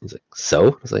swords. He's like, so?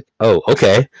 I was like, oh,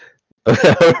 okay. All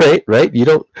right. You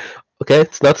don't, okay,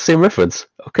 it's not the same reference.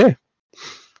 Okay.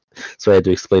 So I had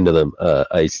to explain to them,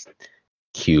 Ice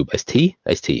Cube, Ice Tea?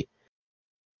 Ice Tea.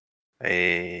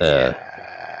 Yeah.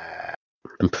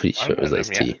 I'm pretty sure it was Ice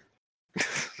Tea.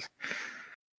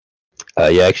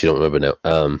 Yeah, I actually don't remember now.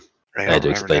 I had to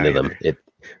explain to them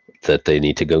that they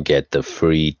need to go get the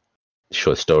free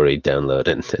short story download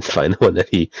and find the one that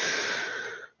he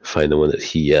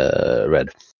read,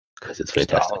 because it's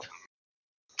fantastic.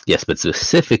 Yes, but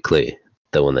specifically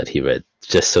the one that he read,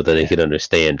 just so that he could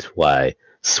understand why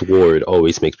Sword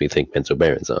always makes me think Menzo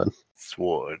Barons on.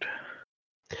 Sword.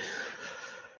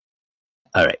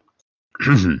 All right.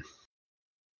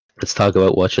 Let's talk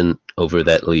about watching over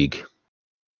that league.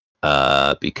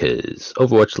 Because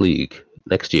Overwatch League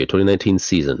next year, 2019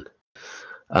 season,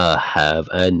 have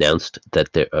announced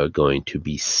that there are going to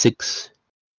be 6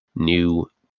 new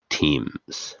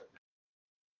teams.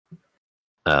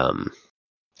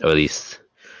 Or at least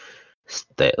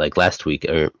like last week,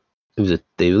 or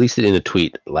they released it in a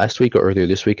tweet last week or earlier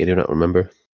this week. I do not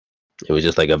remember. It was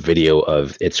just like a video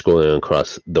of it scrolling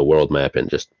across the world map and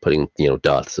just putting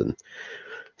dots and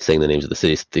saying the names of the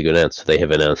cities they announced. So they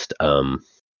have announced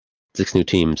 6 new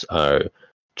teams are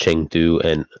Chengdu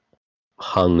and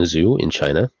Hangzhou in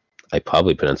China. I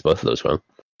probably pronounced both of those wrong.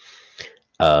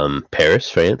 Paris,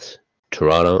 France,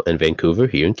 Toronto and Vancouver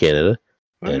here in Canada,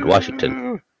 and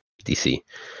Washington, D.C.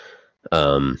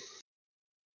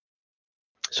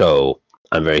 So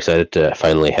I'm very excited to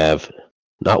finally have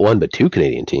not 1 but 2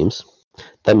 Canadian teams.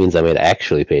 That means I might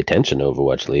actually pay attention to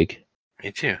Overwatch League.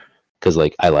 Me too. Because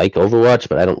I like Overwatch,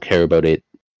 but I don't care about it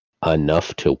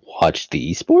enough to watch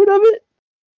the esport of it.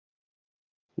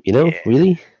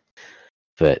 Really.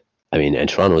 But I mean, and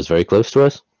Toronto is very close to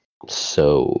us,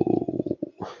 so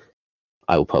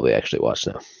I will probably actually watch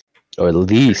now, or at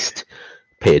least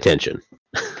pay attention.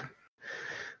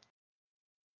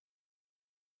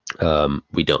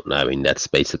 We don't know. I mean, that's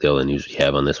basically all the news we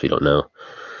have on this. We don't know,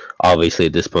 obviously,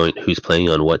 at this point, who's playing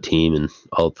on what team and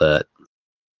all of that.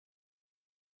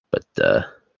 But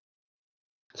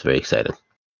it's very exciting.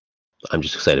 I'm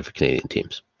just excited for Canadian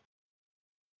teams.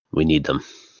 We need them.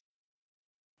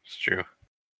 It's true.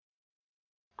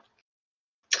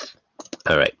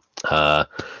 All right.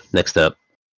 Next up,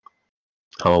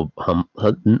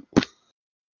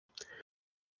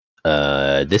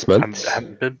 this month.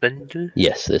 Humble Bundle?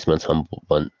 Yes, this month's Humble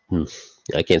Bundle.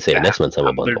 I can't say next month's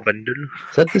Humble Bundle.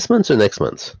 Is that this month's or next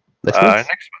month's? Next month,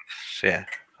 yeah.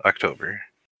 October.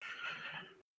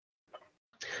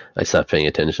 I stopped paying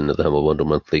attention to the Humble Bundle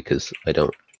monthly because I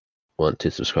don't want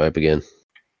to subscribe again.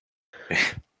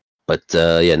 But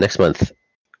yeah, next month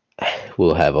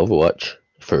we'll have Overwatch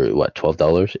for what,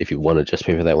 $12 if you want to just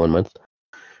pay for that 1 month,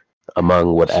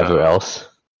 among whatever else.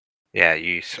 Yeah,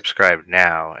 you subscribe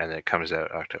now, and it comes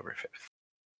out October 5th.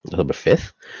 October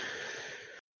 5th?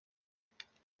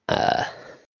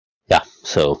 Yeah,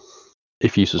 so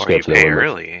if you subscribe to that 1 month.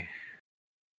 Early,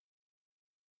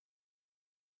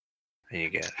 you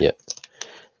get it. Yeah.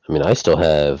 I mean, I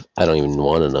don't even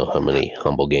want to know how many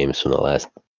Humble games from the last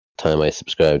time I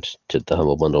subscribed to the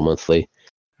Humble Bundle monthly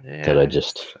that I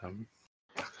just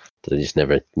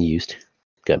never used.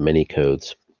 Got many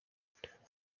codes.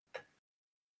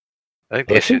 I think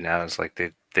the issue now is like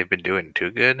they've been doing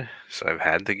too good, so I've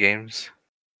had the games.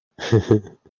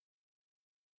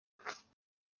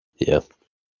 Yeah.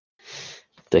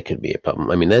 That could be a problem.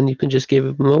 I mean, then you can just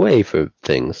give them away for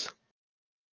things.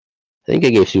 I think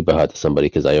I gave Super Hot to somebody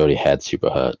because I already had Super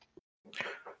Hot.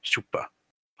 Super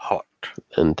Hot.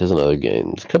 And there's a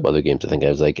couple other games I think I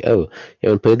was like, oh, you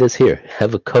want to play this? Here,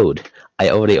 have a code. I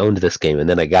already owned this game, and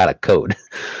then I got a code.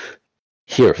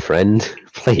 Here, friend,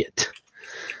 play it.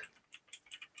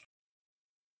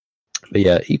 But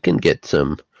yeah, you can get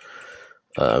some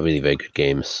really very good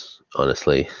games,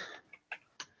 honestly,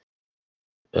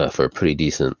 for a pretty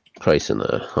decent price in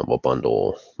the Humble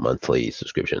Bundle monthly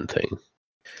subscription thing.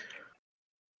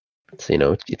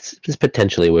 So, it's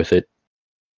potentially worth it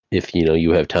if,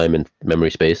 you have time and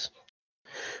memory space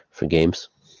for games,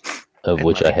 of and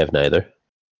which money. I have neither,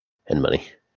 and money,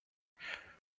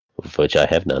 of which I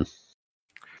have none.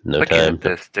 No time.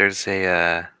 There's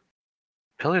a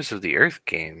Pillars of the Earth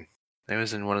game. It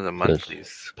was in one of the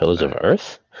monthlies. Pillars of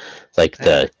Earth? Like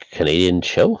the Canadian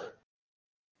show?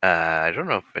 I don't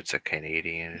know if it's a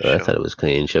Canadian show. I thought it was a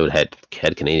Canadian show. It had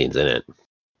Canadians in it.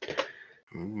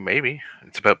 Maybe.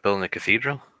 It's about building a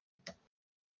cathedral.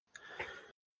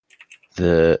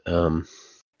 The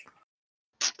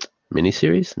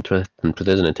miniseries in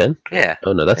 2010? Yeah.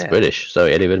 Oh no, that's British.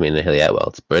 Sorry, Eddie Redmayne and Haley Atwell.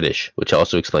 It's British, which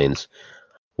also explains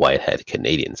why it had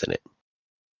Canadians in it.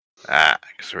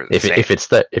 Because we're the same.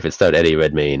 If it starred Eddie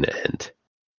Redmayne and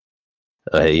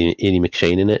Ian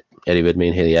McShane in it, Eddie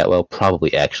Redmayne, Haley Atwell,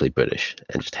 probably actually British,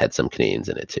 and just had some Canadians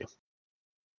in it too.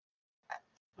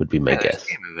 Would be my guess. There's a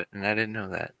game of it, and I didn't know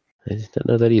that. I didn't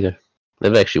know that either.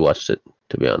 I've actually watched it,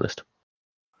 to be honest.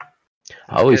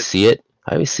 I always see it,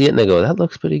 and I go, that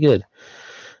looks pretty good.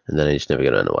 And then I just never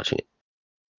get around to watching it.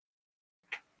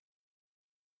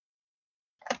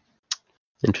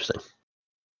 Interesting.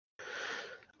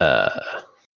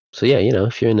 So yeah,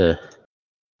 if you're in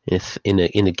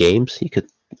the games, you could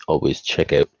always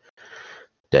check out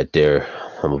that there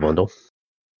Humble Bundle.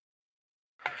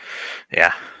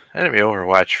 Yeah, that'd be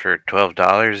Overwatch for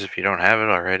 $12 if you don't have it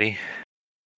already.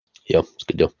 Yeah, it's a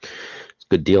good deal.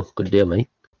 Good deal, mate.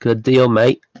 Good deal,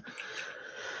 mate.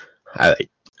 All right,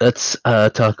 let's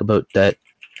talk about that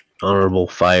Honorable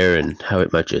Fire and how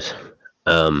it matches.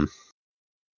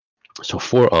 So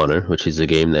For Honor, which is a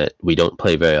game that we don't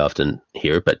play very often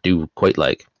here, but do quite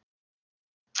like,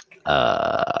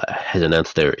 has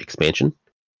announced their expansion,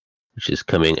 which is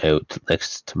coming out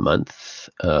next month,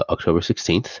 October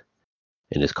 16th,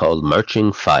 and it's called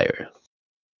Marching Fire.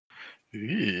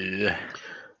 Yeah.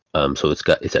 So it's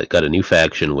got a new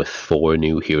faction with 4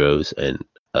 new heroes and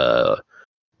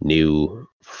new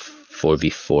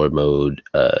 4v4 mode,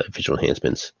 visual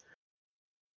enhancements,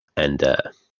 and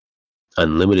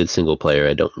unlimited single player.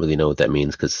 I don't really know what that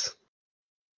means, because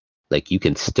you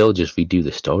can still just redo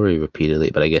the story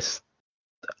repeatedly, but I guess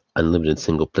unlimited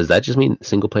single, does that just mean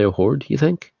single player horde, you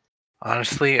think?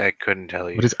 Honestly, I couldn't tell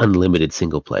you. What is unlimited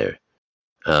single player?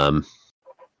 And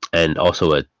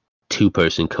also a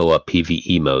 2-person co-op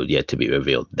PvE mode yet to be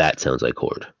revealed. That sounds like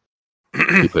horde.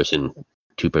 2-person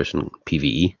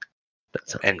PvE. That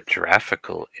sounds and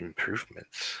graphical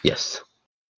improvements. Yes.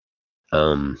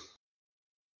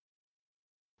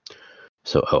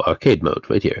 So arcade mode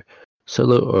right here.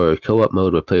 Solo or co-op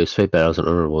mode where players fight battles and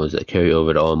honor wars that carry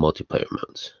over to all multiplayer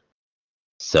modes.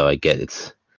 So I get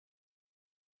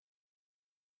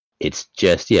it's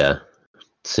just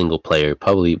single player,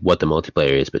 probably what the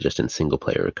multiplayer is, but just in single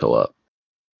player or co-op.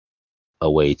 A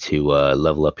way to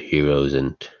level up heroes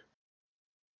and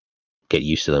get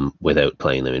used to them without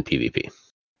playing them in PvP.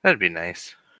 That'd be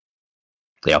nice.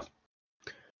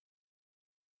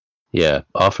 Yeah,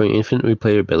 offering infinite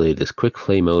replayability, this quick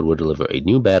play mode will deliver a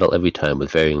new battle every time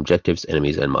with varying objectives,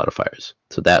 enemies, and modifiers.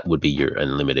 So that would be your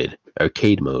unlimited.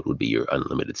 Arcade mode would be your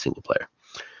unlimited single player.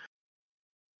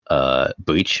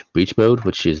 Breach mode,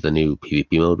 which is the new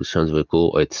PvP mode, which sounds really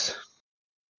cool. It's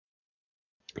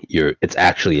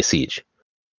actually a siege.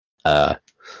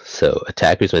 So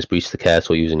attackers must breach the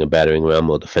castle using a battering ram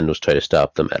while defenders try to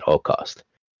stop them at all cost.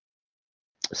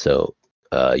 So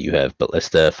you have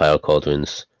ballista, fire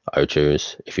cauldrons,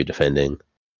 archers. If you're defending,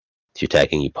 if you're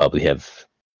attacking, you probably have,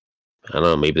 I don't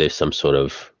know, maybe there's some sort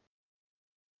of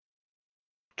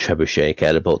trebuchet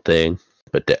catapult thing,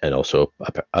 and also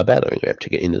a battering ram to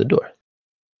get into the door.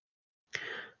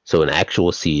 So an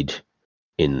actual siege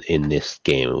in this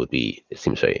game it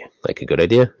seems like a good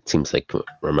idea. It seems like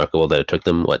remarkable that it took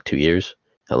them 2 years.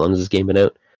 How long has this game been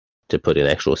out to put an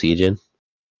actual siege in?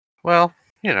 Well,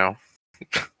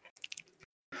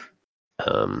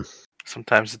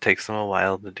 sometimes it takes them a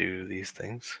while to do these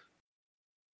things.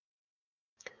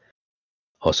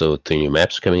 Also, 3 new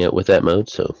maps are coming out with that mode,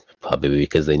 so probably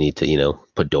because they need to,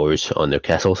 put doors on their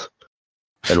castles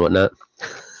and whatnot.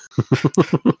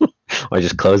 Or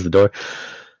just close the door.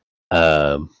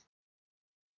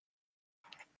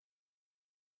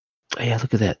 Yeah,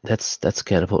 look at that. That's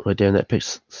catapult right there in that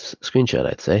screenshot,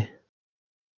 I'd say.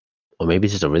 Or maybe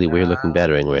it's just a really weird looking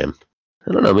battering ram.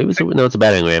 I don't know. Maybe it's a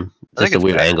battering ram. It's just a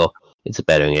weird angle. It's a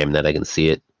battering ram that I can see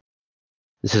it.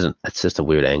 It's just a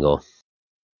weird angle.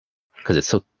 Because it's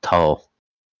so tall.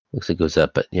 Looks like it goes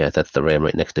up, but yeah, that's the ram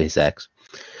right next to his axe.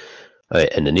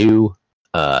 Alright, and the new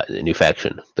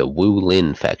faction, the Wu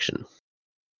Lin faction.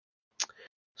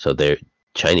 So they're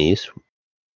Chinese.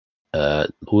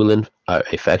 Wu Lin are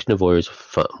a faction of warriors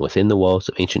from within the walls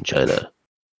of ancient China.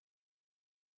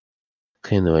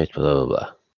 Claim the rights, blah blah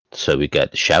blah. So we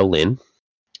got Shaolin,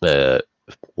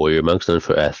 warrior monks known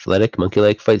for athletic,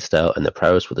 monkey-like fight style and the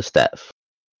prowess with a staff.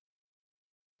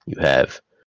 You have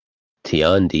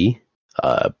Tiandi,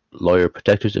 lawyer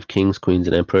protectors of kings, queens,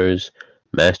 and emperors,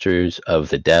 masters of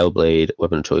the Dao blade,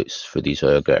 weapon of choice for these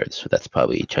royal guards. So that's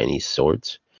probably Chinese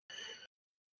swords,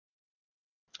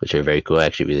 which are very cool. I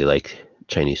actually really like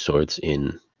Chinese swords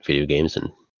in video games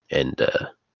and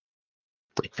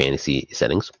like fantasy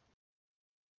settings.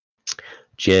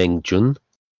 Jiang Jun,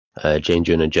 Jane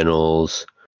Jun and generals,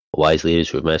 wise leaders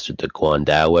who have mastered the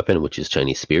Guandao weapon, which is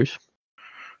Chinese spears.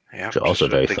 Yeah, which are also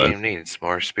very the fun. game needs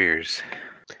more spears.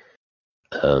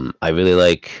 I really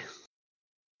like.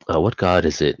 What god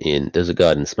is it in? There's a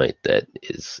god in Smite that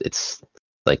it's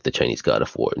like the Chinese god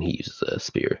of war, and he uses a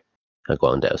spear, a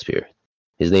Guandao spear.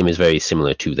 His name is very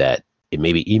similar to that. It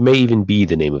may even be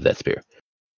the name of that spear.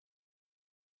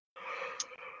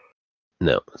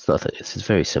 No, it's nothing. It's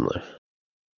very similar,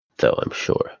 though I'm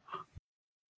sure.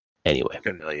 Anyway.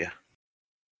 Familiar.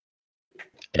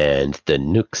 And the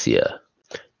Nuxia,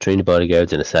 trained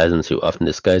bodyguards and assassins who often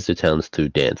disguise their talents through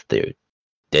dance. They're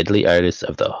deadly artists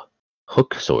of the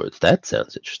hook swords. That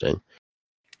sounds interesting.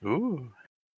 Ooh.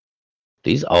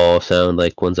 These all sound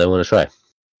like ones I want to try.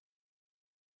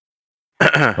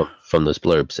 From those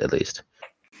blurbs, at least.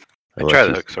 I try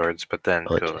the hook swords, but then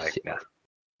go like, nah.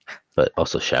 But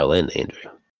also Shaolin,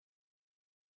 Andrew.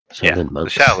 Shaolin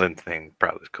monks. The Shaolin thing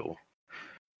probably is cool.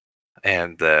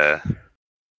 And the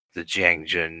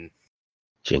Jiangjun.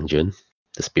 Jiangjun?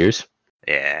 The spears?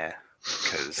 Yeah,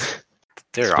 because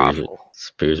they're awful.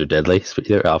 Spears are deadly.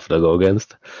 They're awful to go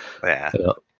against. Yeah.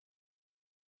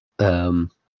 So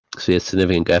yes,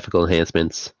 significant graphical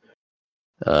enhancements.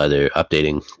 They're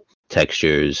updating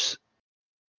textures,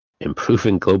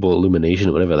 improving global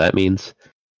illumination, whatever that means.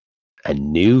 A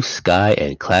new sky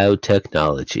and cloud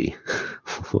technology.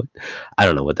 I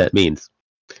don't know what that means,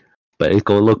 but it's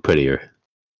going to look prettier.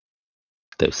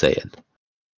 They're saying.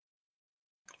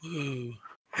 Ooh.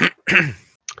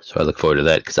 So I look forward to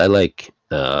that because I like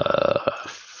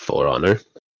For Honor.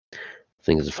 I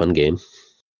think it's a fun game.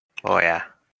 Oh yeah.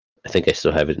 I think I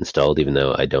still have it installed, even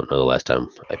though I don't know the last time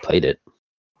I played it.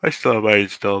 I still have mine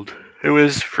installed. It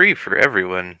was free for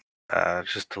everyone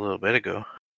just a little bit ago.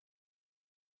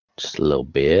 Just a little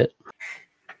bit?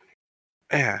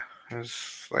 Yeah, it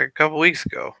was like a couple weeks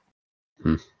ago.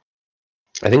 I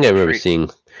think I remember seeing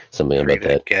something about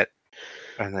that. Get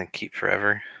and then keep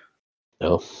forever.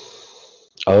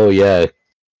 Oh yeah,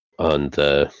 on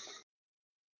the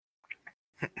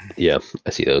yeah, I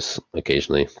see those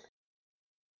occasionally.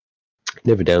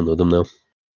 Never download them though.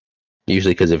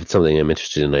 Usually because if it's something I'm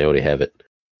interested in, I already have it.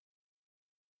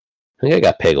 I think I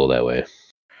got Peggle that way.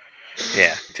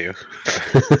 Yeah, too.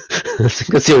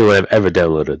 That's the only one I've ever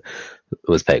downloaded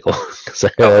was Peggle because I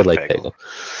like Peggle.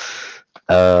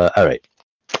 All right,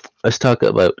 let's talk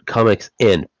about comics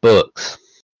and books.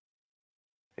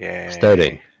 Yeah.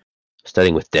 Starting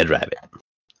with Dead Rabbit.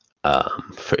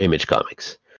 For Image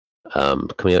Comics,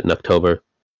 coming out in October.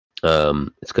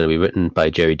 It's going to be written by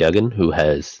Jerry Duggan, who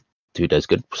does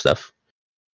good stuff.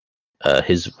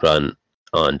 His run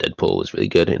on Deadpool was really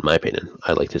good, in my opinion.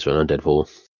 I liked his run on Deadpool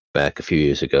back a few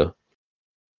years ago.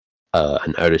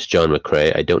 An artist, John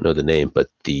McCrae. I don't know the name, but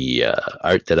the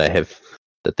art that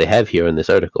they have here in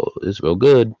this article is real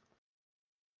good.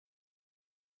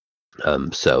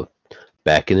 So,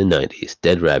 back in the 90s,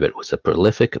 Dead Rabbit was a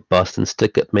prolific Boston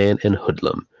stick-up man and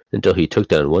hoodlum until he took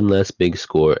down one last big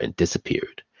score and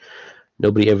disappeared.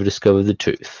 Nobody ever discovered the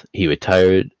truth. He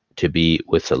retired to be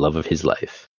with the love of his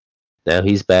life. Now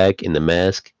he's back in the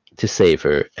mask to save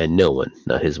her, and no one,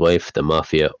 not his wife, the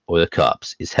mafia, or the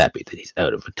cops, is happy that he's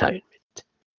out of retirement.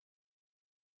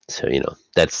 So,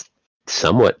 that's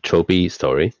somewhat tropey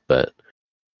story, but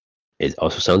it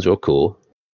also sounds real cool.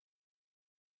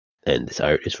 And this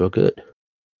art is real good.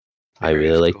 I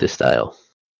really like this style.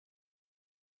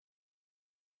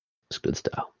 It's good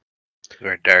style.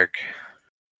 Very dark.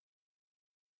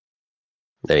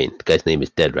 I mean, the guy's name is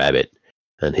Dead Rabbit,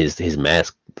 and his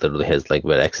mask literally has like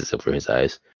red X's over his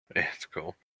eyes. Yeah, it's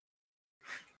cool.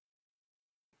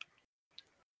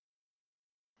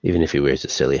 Even if he wears a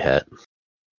silly hat.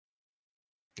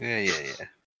 Yeah.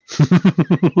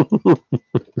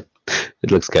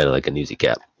 It looks kind of like a newsy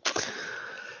cap.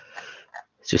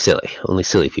 It's just silly. Only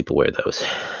silly people wear those.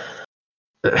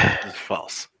 It's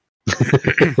false.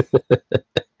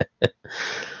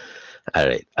 All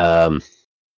right.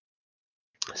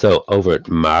 So over at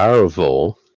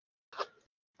Marvel,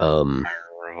 in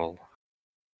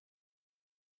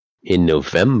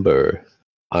November,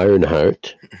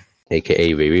 Ironheart,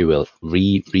 aka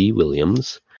Riri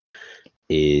Williams,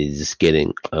 is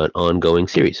getting an ongoing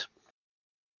series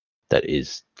that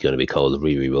is going to be called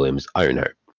Riri Williams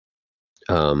Ironheart.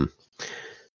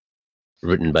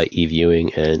 Written by Eve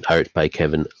Ewing and art by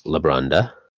Kevin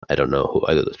Labranda. I don't know who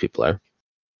either of those people are.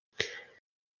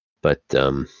 But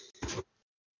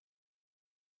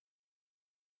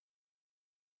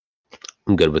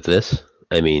I'm good with this.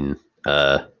 I mean,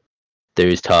 there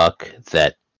is talk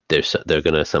that they're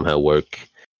gonna somehow work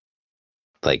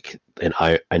like an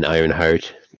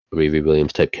Ironheart, Riri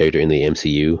Williams type character in the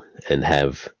MCU and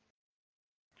have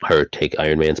her take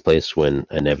Iron Man's place when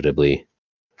inevitably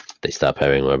they stop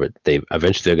having Robert. They're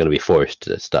going to be forced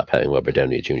to stop having Robert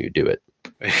Downey Jr. do it.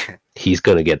 He's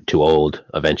going to get too old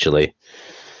eventually,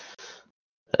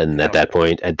 and at that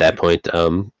point,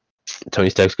 Tony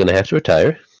Stark's going to have to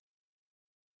retire.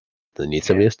 They need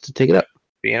somebody else to take it up.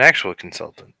 Be an actual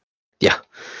consultant. Yeah.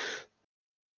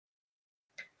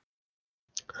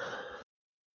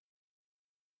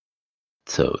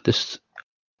 So this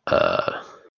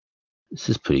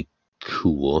is pretty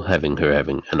cool. Having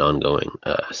an ongoing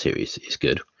series is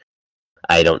good.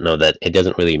 I don't know that it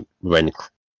doesn't really lend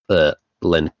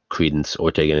credence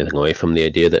or take anything away from the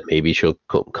idea that maybe she'll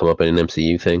come up in an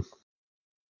MCU thing,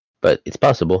 but it's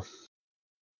possible.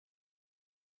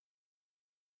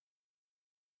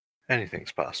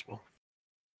 Anything's possible.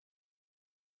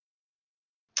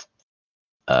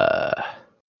 Right,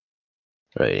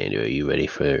 Andrew, are you ready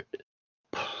for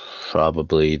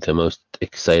probably the most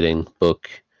exciting book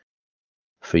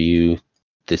for you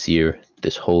this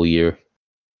whole year?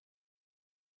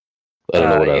 I don't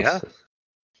know what else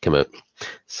come out.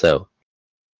 So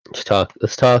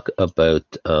let's talk about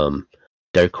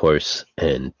Dark Horse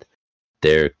and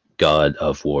their God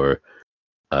of War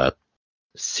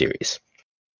series.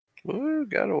 Ooh,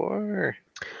 God of War.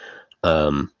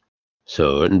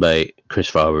 So written by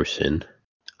Chris Robertson,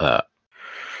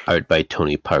 art by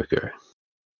Tony Parker.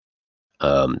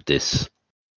 They're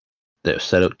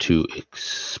set out to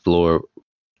explore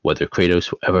whether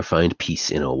Kratos will ever find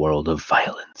peace in a world of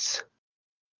violence.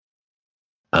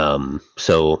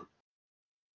 So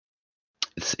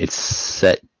it's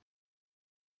set,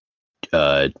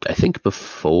 I think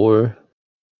before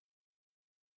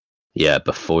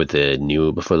the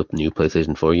new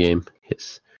PlayStation 4 game.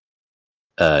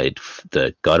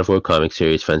 The God of War comic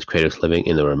series finds Kratos living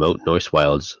in the remote Norse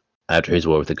wilds after his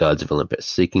war with the gods of Olympus.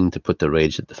 Seeking to put the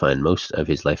rage that defined most of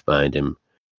his life behind him,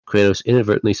 Kratos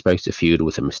inadvertently sparks a feud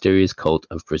with a mysterious cult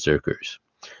of berserkers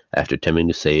after attempting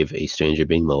to save a stranger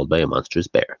being mauled by a monstrous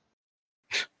bear.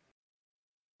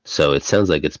 So it sounds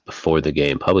like it's before the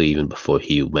game, probably even before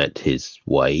he met his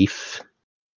wife,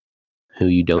 who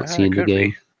you don't see in the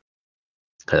game.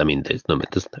 I mean, it's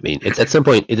at some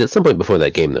point. It's at some point before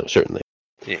that game, though. Certainly.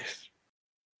 Yes.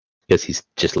 Because he's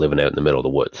just living out in the middle of the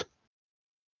woods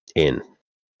in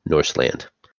Norse land.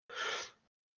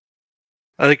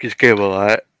 I like his game a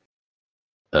lot.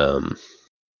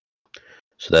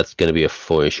 So that's going to be a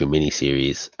 4-issue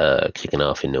miniseries kicking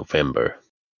off in November.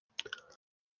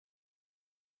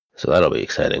 So that'll be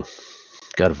exciting.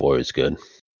 God of War is good.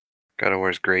 God of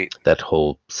War is great. That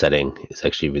whole setting is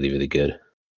actually really, really good.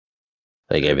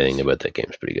 Like everything about that game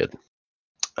is pretty good.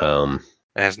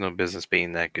 It has no business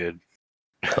being that good.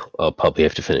 I'll probably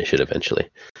have to finish it eventually.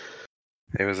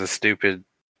 It was a stupid,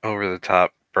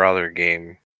 over-the-top brawler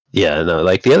game. Yeah, no,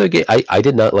 like the other game, I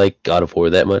did not like God of War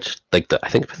that much. Like I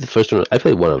think the first one, I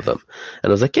played one of them, and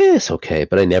I was like, yeah, it's okay,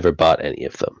 but I never bought any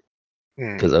of them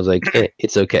because I was like,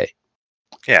 it's okay.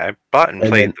 Yeah, I bought and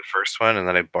played the first one, and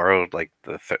then I borrowed like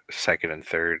the second and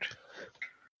third.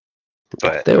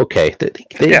 But they're okay.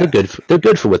 They're good. They're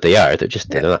good for what they are. They're just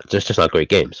not great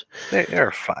games.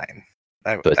 They're fine.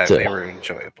 They were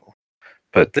enjoyable.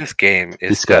 But this game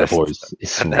is God of War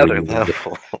is another really,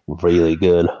 level. Really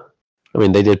good. I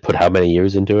mean, they did put how many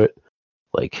years into it?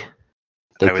 Like,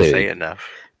 I would say enough.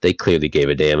 They clearly gave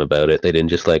a damn about it. They didn't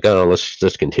just like, oh, let's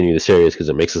just continue the series because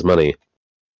it makes us money.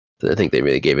 I think they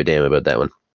really gave a damn about that one.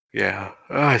 Yeah.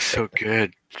 Oh, it's so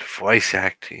good. Voice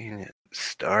acting,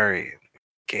 story,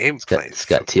 gameplay.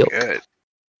 Scott Teal. Good.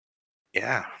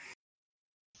 Yeah.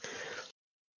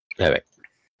 All right.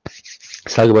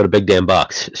 Let's talk about a big damn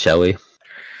box, shall we?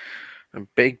 A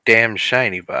big damn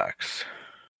shiny box.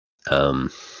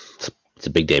 It's a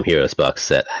big damn Heroes box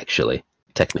set, actually,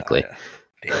 technically.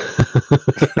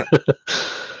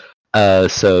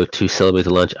 So to celebrate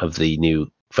the launch of the new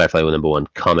Firefly #1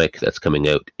 comic that's coming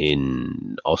out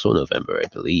in also November, I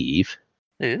believe.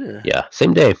 Yeah,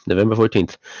 same day, November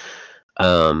 14th.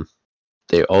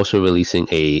 They're also releasing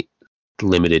a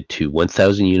limited to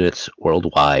 1,000 units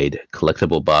worldwide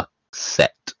collectible box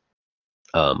set.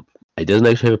 It doesn't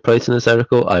actually have a price in this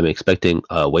article. I'm expecting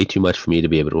way too much for me to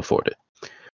be able to afford it.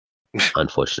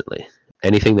 Unfortunately,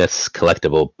 anything that's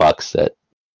collectible box set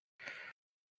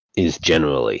is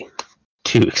generally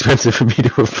too expensive for me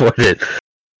to afford it.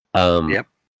 Yep.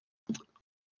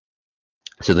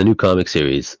 So the new comic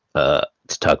series, to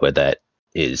talk about that,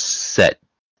 is set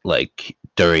like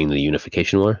during the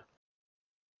Unification War.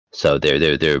 So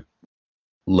they're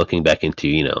looking back into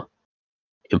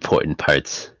important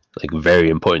parts, like very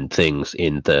important things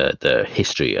in the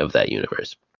history of that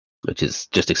universe, which is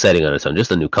just exciting on its own. Just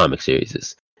the new comic series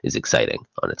is exciting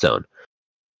on its own.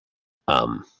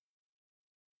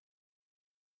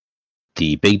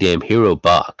 The Big Damn Hero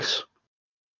box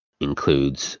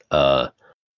includes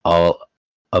all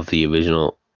of the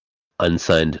original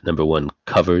unsigned #1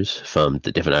 covers from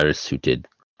the different artists who did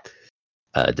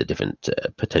the different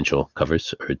potential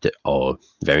covers, or all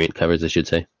variant covers, I should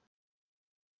say.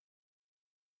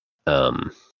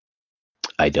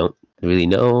 I don't really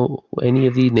know any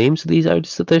of the names of these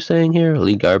artists that they're saying here.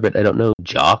 Lee Garbett, I don't know.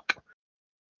 Jock.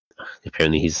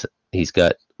 Apparently he's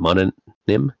got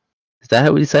mononym. Is that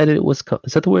how we decided it was?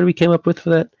 Is that the word we came up with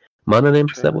for that?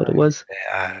 Mononym? Is that what it was?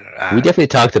 We definitely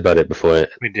talked about it before.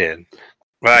 We did.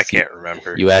 Well, I can't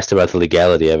remember. You asked about the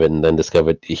legality of it and then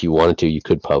discovered if you wanted to, you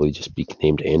could probably just be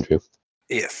named Andrew.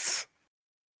 Yes.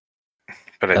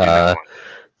 But I do not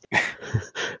want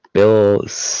Bill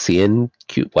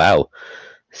Sienkiewicz. Wow.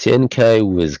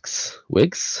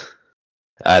 Sienkiewicz?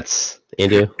 That's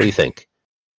Andrew. What do you think?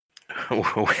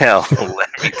 Well,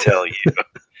 let me tell you.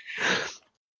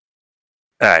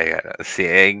 I gotta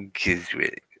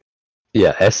Sienkiewicz.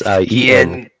 Yeah,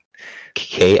 SIENKIEWICZ.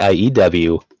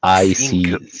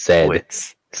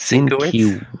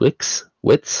 Sienkiewicz.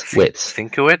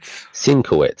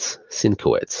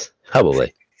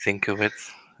 Probably. Sienkiewicz.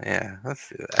 Yeah, let's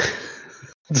do that.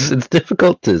 It's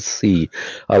difficult to see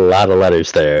a lot of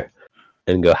letters there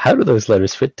and go, how do those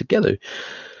letters fit together?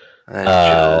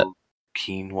 Joe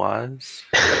Quinoas.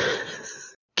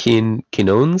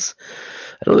 Quinones?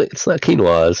 I don't think it's not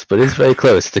quinoas, but it's very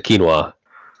close to quinoa,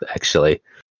 actually.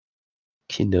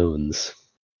 Quinones.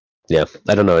 Yeah,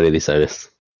 I don't know any of these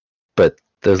artists, but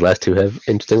those last two have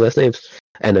interesting last names.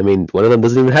 And I mean, one of them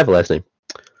doesn't even have a last name,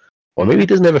 or maybe he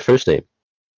doesn't have a first name.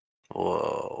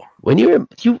 Whoa! When you have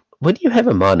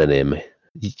a mononym,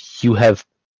 you have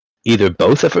either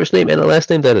both a first name and a last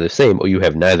name that are the same, or you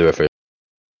have neither a first.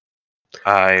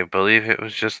 I believe it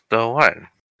was just the one.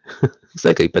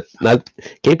 Exactly, but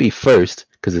can't be first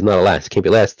because it's not a last. It can't be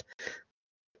last.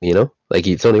 You know, like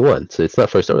it's only one, so it's not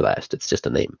first or last. It's just a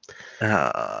name.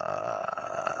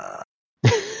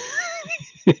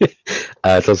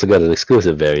 It's also got an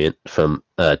exclusive variant from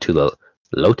Tula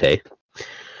Lotte.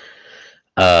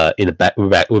 In the back,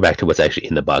 we're back to what's actually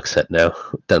in the box set now.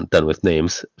 Done with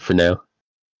names for now.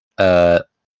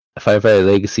 Firefighter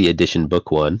Legacy Edition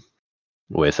Book 1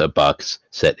 with a box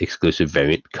set exclusive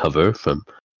variant cover from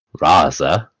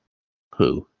Raza,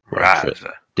 who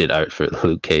did art for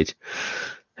Luke Cage.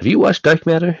 Have you watched Dark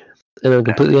Matter? And I'm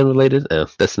completely unrelated. Oh,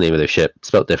 that's the name of their ship,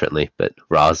 spelled differently, but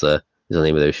Raza is the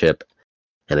name of their ship.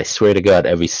 And I swear to God,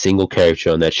 every single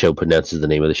character on that show pronounces the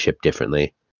name of the ship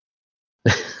differently.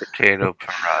 Potato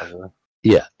Paraza.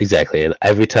 Yeah, exactly. And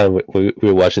every time we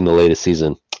were watching the latest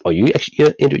season,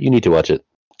 Andrew, you need to watch it.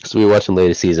 So we were watching the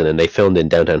latest season, and they filmed in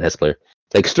downtown Hespeler.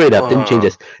 Like straight up,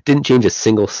 didn't change a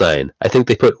single sign. I think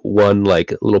they put one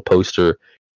like little poster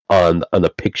on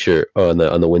the picture on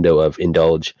the window of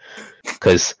Indulge,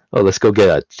 because let's go get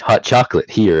a hot chocolate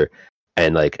here,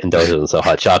 and like Indulge doesn't sell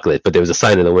hot chocolate, but there was a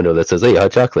sign in the window that says, "Hey,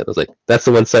 hot chocolate." I was like, that's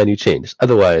the one sign you changed.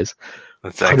 Otherwise,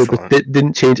 that's excellent.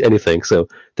 Didn't change anything. So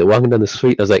they're walking down the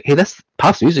street. I was like, "Hey, that's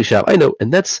Pop's Music Shop. I know,"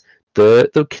 and that's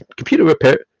the computer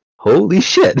repair. Holy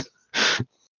shit!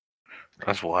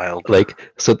 That's wild. Like,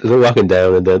 so they're walking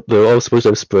down, and they're all supposed to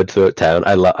have spread throughout town.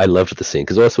 I loved the scene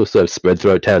because they're all supposed to have spread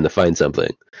throughout town to find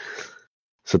something.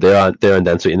 So they're on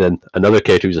down street, and then another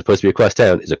character who's supposed to be across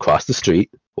town is across the street,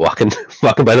 walking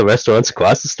by the restaurants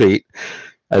across the street,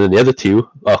 and then the other two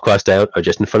across town are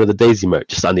just in front of the Daisy Mart,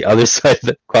 just on the other side of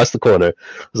across the corner.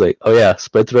 I was like, oh yeah,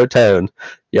 spread throughout town.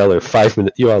 Y'all are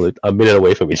a minute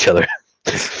away from each other,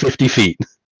 50 feet.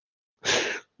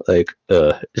 Like,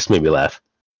 just made me laugh.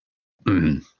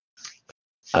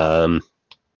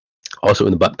 Also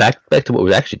in the back to what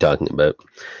we're actually talking about.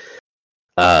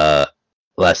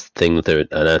 Last thing that they're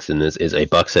announcing is a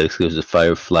box set exclusive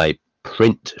Firefly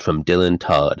print from Dylan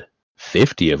Todd,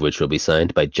 50 of which will be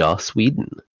signed by Joss Whedon.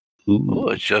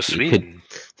 Ooh, Joss Whedon.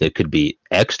 There could be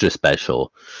extra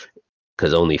special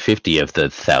because only 50 of the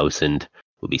 1,000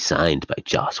 will be signed by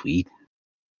Joss Whedon.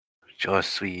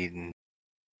 Joss Whedon.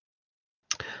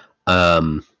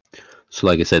 So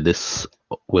like I said, this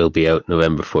will be out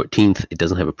November 14th. It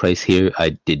doesn't have a price here.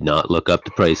 I did not look up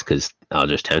the price because I'll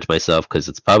just tempt myself, because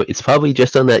it's probably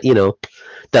just on that,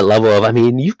 that level of, I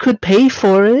mean, you could pay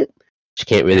for it, but you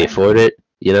can't really afford it,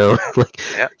 like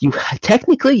you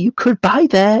technically you could buy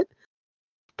that,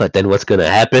 but then what's going to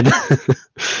happen?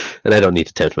 And I don't need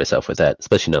to tempt myself with that,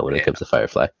 especially not when it comes to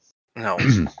Firefly. No.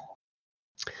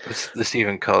 This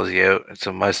even calls you out. It's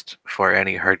a must for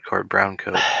any hardcore brown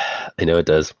coat. I know it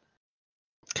does.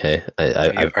 Okay, Are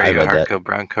you a hardcore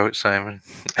brown coat, Simon?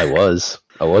 I was.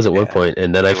 I was at one point,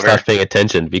 and then I stopped paying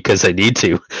attention because I need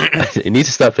to. I need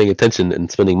to stop paying attention and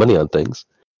spending money on things.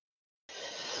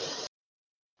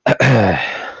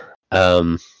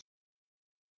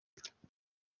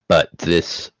 But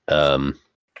this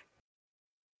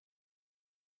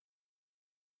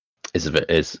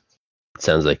is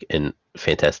sounds like a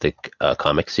fantastic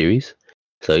comic series.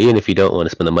 So even if you don't want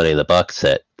to spend the money on the box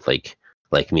set, like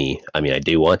me, I mean, I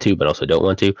do want to, but also don't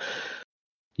want to.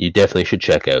 You definitely should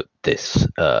check out this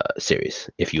series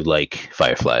if you like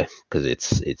Firefly, because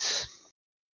it's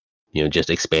just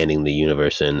expanding the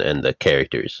universe and the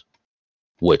characters,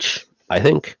 which I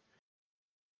think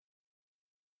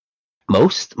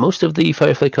most of the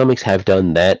Firefly comics have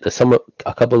done that.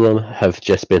 A couple of them have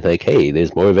just been like, hey,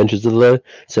 there's more Adventures of the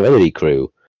Serenity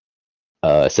Crew.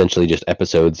 Essentially just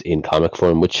episodes in comic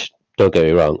form, which, don't get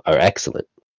me wrong, are excellent.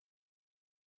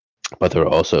 But there are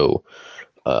also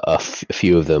a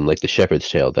few of them, like The Shepherd's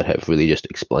Tale, that have really just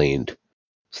explained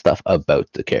stuff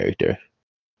about the character.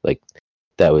 Like,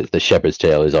 that was The Shepherd's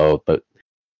Tale is all about,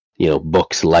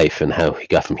 Book's life and how he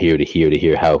got from here to here to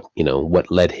here, how,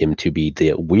 what led him to be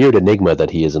the weird enigma that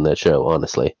he is in that show,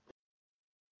 honestly.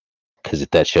 Because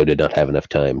that show did not have enough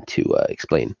time to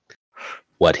explain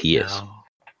what he is.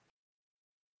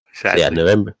 So yeah,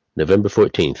 November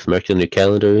 14th. Mark it on your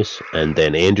calendars, and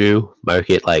then Andrew, mark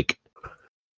it like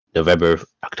October,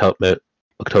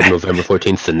 November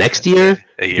 14th the next year.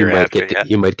 A year after,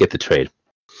 you might get the trade.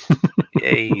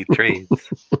 Yay, trades.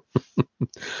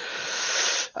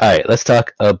 All right, let's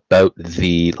talk about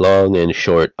the long and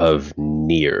short of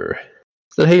Nier.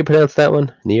 Is that how you pronounce that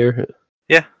one? Nier?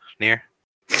 Yeah, Nier.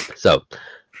 So,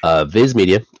 Viz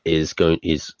Media is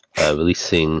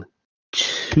releasing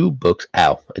 2 books.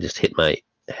 Ow, I just hit my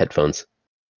headphones.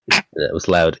 That was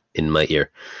loud in my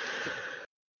ear.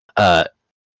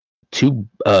 2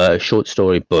 short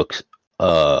story books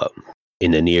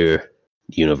in the Nier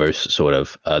universe, sort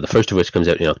of. The first of which comes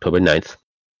out in October 9th.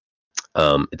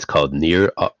 It's called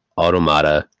Nier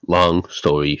Automata Long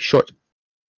Story Short.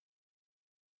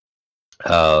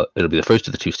 It'll be the first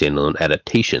of the 2 standalone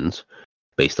adaptations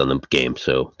based on the game,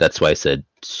 so that's why I said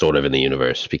sort of in the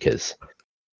universe, because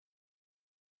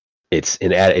it's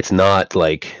not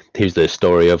like here's the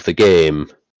story of the game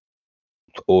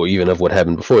or even of what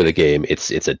happened before the game.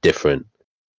 It's a different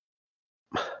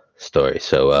story.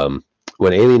 So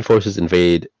when alien forces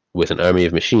invade with an army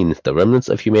of machines, the remnants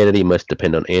of humanity must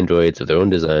depend on androids of their own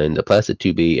design, the Placid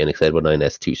 2B and Excitable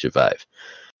 9S, to survive.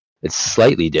 It's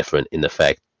slightly different in the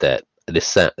fact that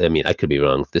I could be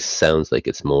wrong. This sounds like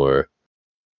it's more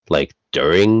like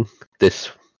during this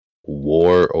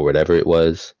war or whatever it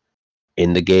was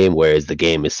in the game, whereas the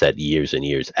game is set years and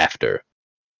years after.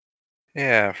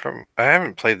 Yeah, I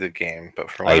haven't played the game,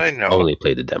 but from what I know, I've only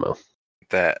played the demo.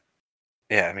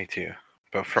 Yeah, me too.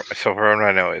 But from what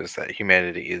I know is that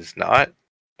humanity is not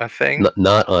a thing.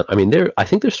 Not on. I mean, I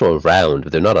think they're still around,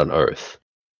 but they're not on Earth.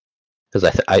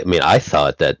 Because I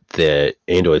thought that the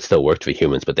androids still worked for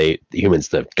humans, but the humans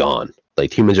have gone.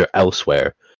 Like, humans are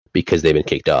elsewhere because they've been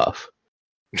kicked off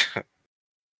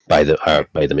by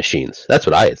the machines. That's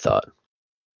what I had thought.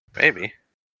 Maybe,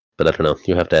 but I don't know.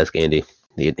 You have to ask Andy.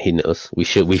 He knows. We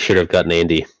should have gotten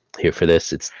Andy here for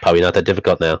this. It's probably not that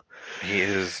difficult now. He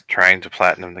is trying to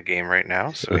platinum the game right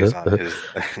now, so he's on his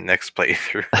next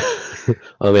playthrough.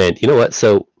 Oh man, you know what?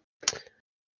 So,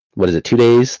 what is it?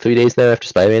 3 days now after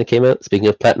Spider-Man came out. Speaking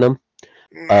of platinum,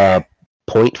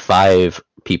 0.5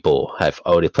 people have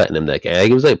already platinumed that game.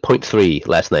 It was like 0.3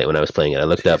 last night when I was playing it. I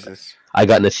looked up. I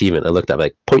got an achievement. I looked up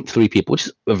like 0.3 people, which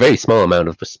is a very small amount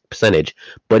of percentage,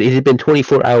 but it had been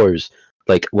 24 hours,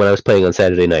 like when I was playing on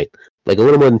Saturday night, like a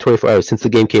little more than 24 hours since the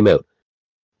game came out.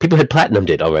 People had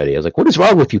platinumed it already. I was like, what is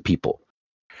wrong with you people?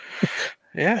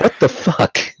 Yeah. What the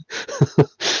fuck?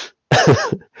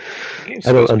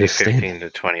 I don't understand. 15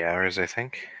 to 20 hours, I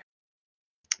think.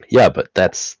 Yeah, but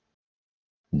that's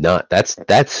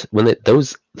when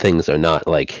those things are not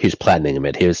like, here's platinum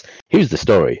it. Here's the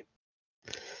story.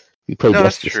 You played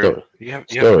that's true. Story. You have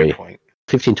a good point.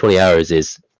 15-20 hours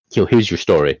is, here's your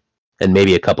story, and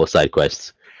maybe a couple of side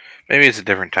quests. Maybe it's a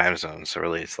different time zone, so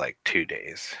really it's like 2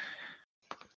 days.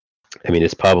 I mean,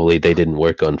 it's probably they didn't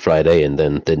work on Friday and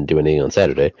then didn't do anything on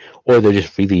Saturday, or they're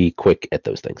just really quick at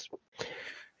those things.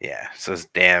 Yeah, so it's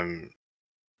damn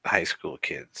high school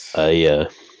kids. I'll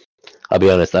be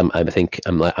honest. I'm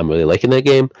really liking that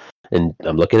game, and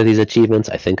I'm looking at these achievements.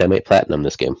 I think I might platinum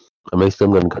this game. I'm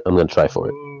gonna try for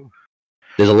it.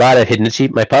 There's a lot of hidden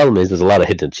achievements. My problem is there's a lot of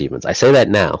hidden achievements. I say that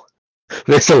now.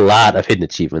 There's a lot of hidden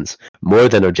achievements, more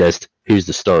than are just here's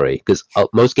the story. Because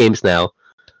most games now,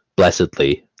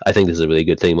 blessedly, I think this is a really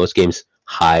good thing. Most games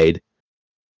hide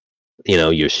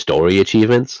your story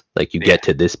achievements. Like, you get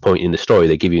to this point in the story,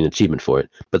 they give you an achievement for it,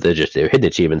 but they're hidden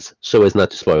achievements so as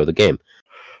not to spoil the game.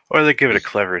 Or they give it a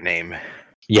clever name.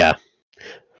 Yeah,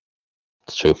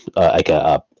 it's true. Like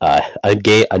a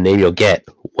name you'll get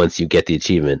once you get the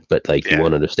achievement, but like you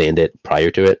won't understand it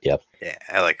prior to it. Yep. Yeah,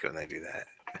 I like when they do that.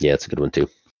 Yeah, it's a good one too.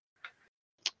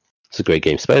 It's a great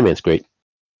game. Spider-Man's great.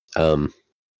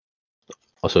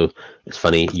 Also, it's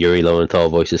funny. Yuri Lowenthal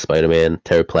voices Spider-Man.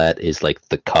 Tara Platt is like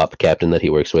the cop captain that he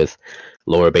works with.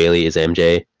 Laura Bailey is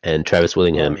MJ, and Travis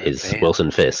Willingham is Wilson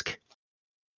Fisk.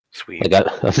 Sweet. Like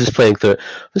I was just playing through. it.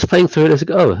 I was like,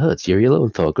 oh, it's Yuri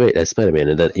Lowenthal. Great, that's Spider-Man.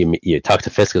 And then you talk to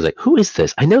Fisk. I was like, who is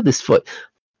this? I know this foot.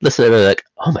 Listen, I'm like,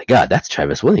 oh my god, that's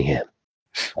Travis Willingham.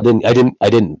 I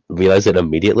didn't realize it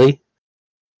immediately,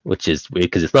 which is weird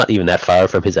because it's not even that far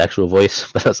from his actual voice.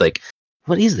 But I was like,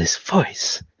 what is this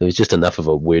voice? There was just enough of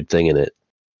a weird thing in it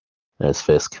as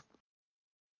Fisk.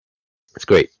 It's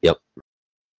great. Yep,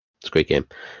 it's a great game.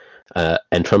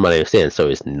 And from what I understand, so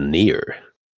is Nier.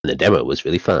 And the demo was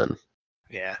really fun.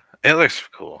 Yeah, it looks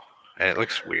cool, and it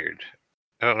looks weird.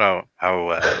 I don't know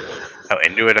how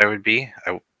into it I would be.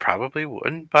 I probably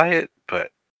wouldn't buy it, but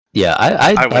yeah,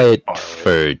 I'd buy it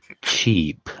for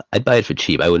cheap. I'd buy it for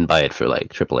cheap. I wouldn't buy it for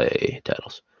like AAA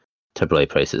titles, AAA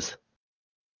prices.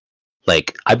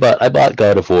 Like I bought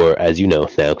God of War, as you know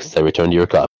now, because I returned your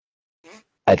copy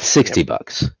at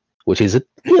 $60, which is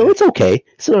it's okay.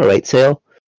 It's an alright sale.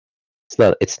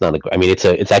 It's not a. I mean,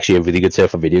 it's actually a really good sale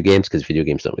for video games because video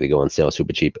games don't really go on sale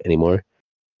super cheap anymore.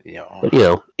 Yeah. But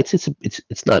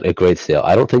it's not a great sale.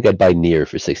 I don't think I'd buy Nier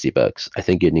for $60. I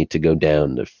think you'd need to go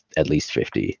down to at least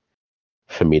 50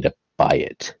 for me to buy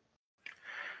it.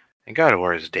 And God of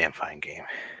War is a damn fine game.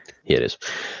 Yeah, it is.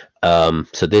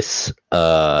 So this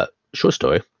short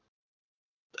story.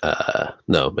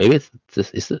 No, maybe it's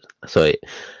sorry,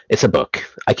 it's a book.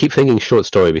 I keep thinking short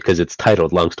story because it's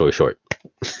titled Long Story Short.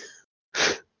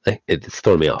 It's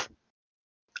throwing me off.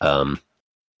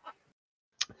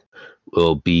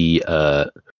 Will be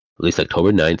released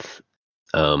October 9th.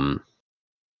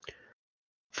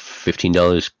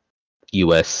 $15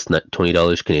 US, not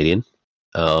 $20 Canadian.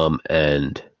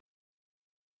 And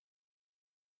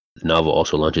the novel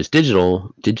also launches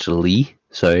digitally,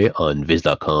 on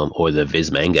Viz.com or the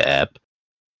Viz Manga app,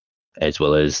 as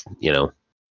well as,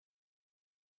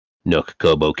 Nook,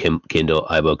 Kobo, Kindle,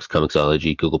 iBooks,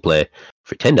 Comixology, Google Play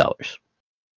for $10.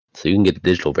 So you can get the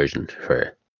digital version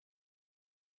for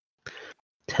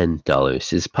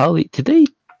 $10. Is probably today,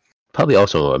 probably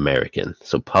also American,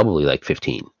 so probably like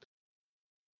 15.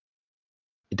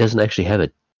 It doesn't actually have a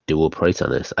dual price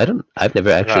on this. I've never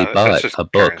actually bought a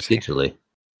book digitally.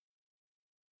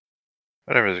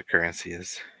 Whatever the currency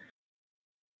is.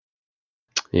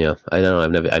 Yeah, I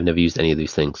don't know. I've never used any of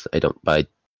these things. I don't buy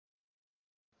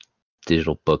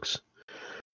digital books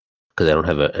because I don't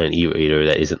have an e-reader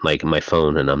that isn't like my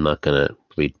phone, and I'm not gonna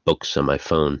read books on my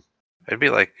phone. It'd be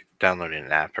like downloading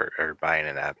an app or buying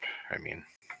an app. I mean,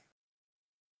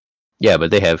 yeah,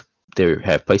 but they have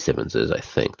price differences, I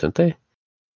think, don't they?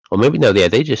 Or maybe no. Yeah,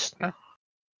 they just. No.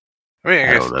 I mean,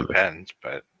 I guess it depends,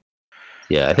 but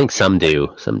yeah, I think some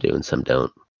do, and some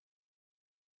don't.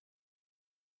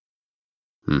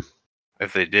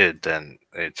 If they did, then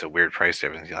it's a weird price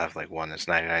difference. You'll have like one that's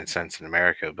 99 cents in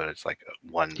America, but it's like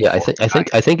one. Yeah, I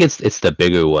think it's the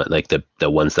bigger one, like the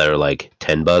ones that are like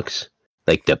 $10,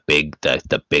 like the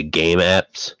big game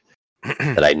apps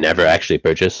that I never actually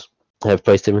purchase have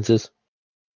price differences.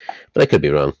 But I could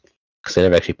be wrong because I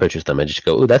never actually purchased them. I just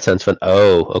go, "Ooh, that sounds fun."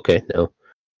 Oh, okay, no,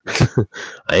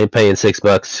 I ain't paying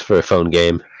 $6 for a phone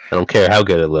game. I don't care how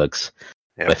good it looks.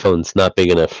 Yep. My phone's not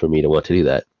big enough for me to want to do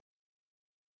that.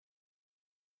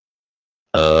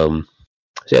 So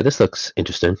yeah, this looks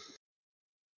interesting,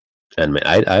 and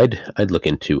I'd look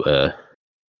into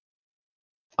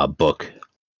a book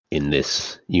in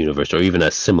this universe, or even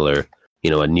a similar,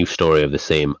 a new story of the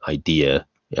same idea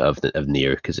of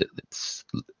Nier, because it's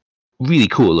really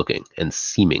cool looking and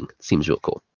seems real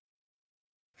cool.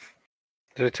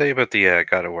 Did I tell you about the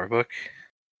God of War book?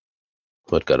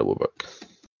 What God of War book?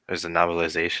 There's a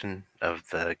novelization of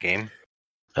the game.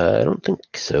 I don't think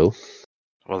so.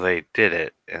 Well, they did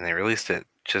it, and they released it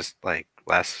just like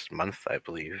last month, I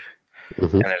believe.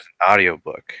 Mm-hmm. And there's an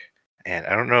audiobook. And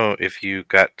I don't know if you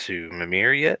got to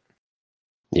Mimir yet?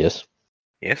 Yes.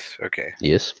 Yes? Okay.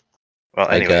 Yes. Well,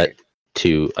 anyway.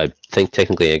 I think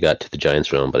technically I got to the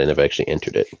Giants Realm, but I never actually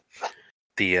entered it.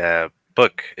 The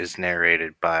book is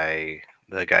narrated by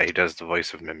the guy who does the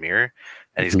voice of Mimir,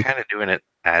 and he's kind of doing it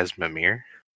as Mimir.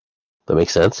 That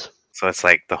makes sense. So it's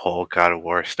like the whole God of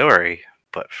War story,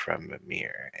 but from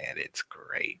Mimir, and it's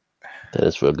great. That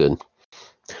is real good.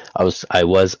 I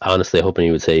was honestly hoping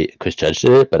you would say Chris Judge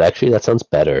did it, but actually that sounds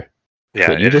better. Yeah,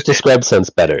 what you just described sounds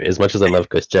better. As much as I love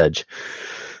Chris Judge,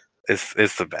 it's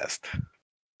the best.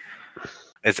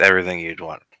 It's everything you'd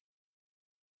want.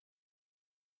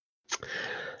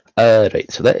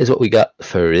 Right, so that is what we got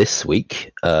for this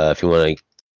week. If you want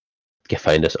to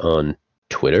find us on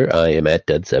Twitter, I am at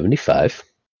Dead75.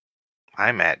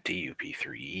 I'm at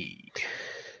DUP3.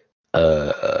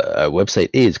 Our website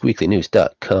is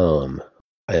weeklynews.com,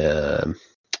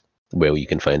 where you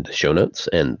can find the show notes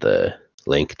and the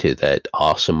link to that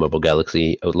awesome Marvel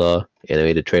Galaxy Outlaw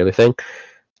animated trailer thing.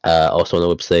 Also on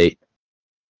the website,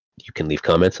 you can leave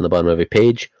comments on the bottom of every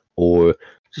page, or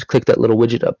just click that little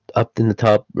widget up in the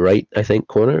top right, I think,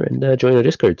 corner, and join our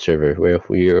Discord server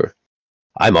where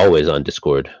I'm always on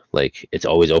Discord. Like, it's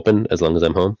always open as long as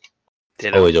I'm home.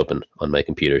 It's always open on my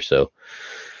computer, so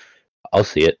I'll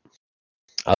see it.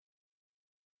 I'll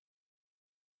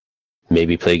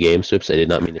maybe play games. Oops, I did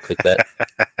not mean to click that.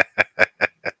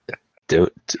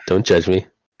 Don't judge me.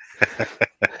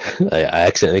 I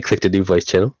accidentally clicked a new voice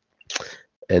channel,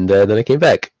 and then I came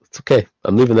back. It's okay.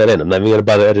 I'm leaving that in. I'm not even gonna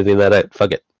bother editing that out.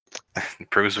 Fuck it.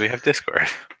 Proves we have Discord.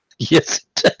 Yes,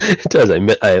 it does. I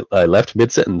left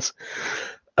mid sentence.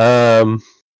 Where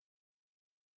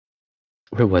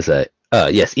was I?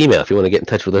 Yes, email. If you want to get in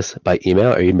touch with us by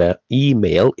email, our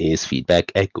email is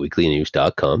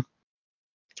feedback@weeklynews.com.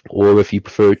 Or if you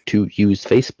prefer to use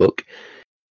Facebook,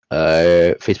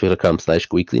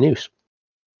 facebook.com/weeklynews.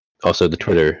 Also, the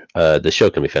Twitter, the show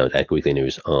can be found at Weekly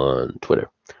News on Twitter,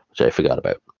 which I forgot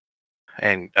about.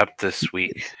 And up this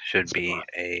week should be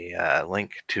a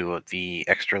link to the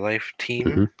Extra Life team.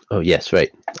 Mm-hmm. Oh, yes, right.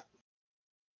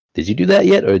 Did you do that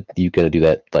yet, or are you going to do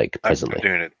that like presently? I'm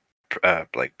doing it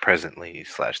like presently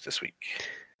 / this week.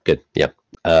 Good, yeah.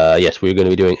 Yes, we're going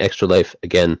to be doing Extra Life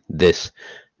again this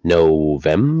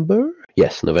November.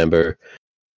 Yes, November,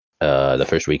 the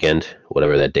first weekend,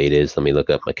 whatever that date is. Let me look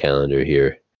up my calendar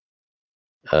here.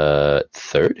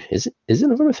 3rd? Is it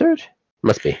November 3rd?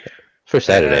 Must be. First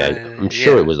Saturday. I'm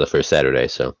sure it was the first Saturday,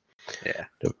 so. Yeah.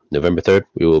 November 3rd,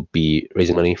 we will be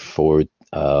raising money for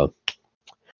the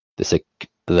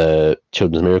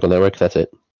Children's Miracle Network. That's it.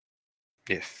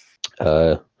 Yes.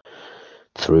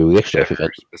 Through the Extra Life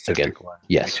event again.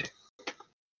 Yes.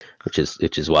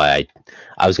 Which is why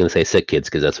I was going to say Sick Kids,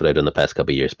 because that's what I've done the past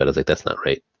couple of years, but I was like, that's not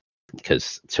right,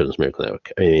 because Children's Miracle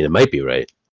Network. I mean, it might be right,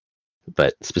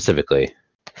 but specifically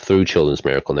through Children's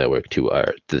Miracle Network to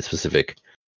the specific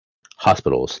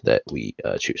hospitals that we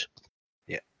choose.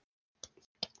 Yeah.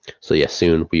 So yes,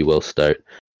 soon we will start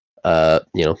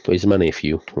raising money. If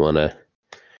you want to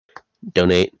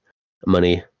donate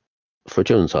money for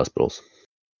children's hospitals,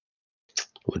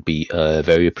 would be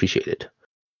very appreciated.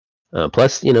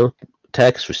 Plus,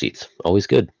 tax receipts, always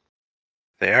good.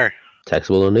 They are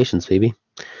taxable donations, baby.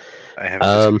 I have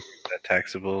that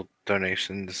taxable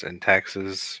donations and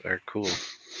taxes are cool.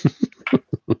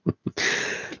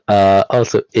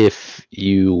 Also, if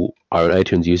you are an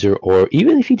iTunes user, or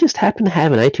even if you just happen to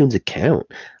have an iTunes account,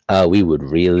 we would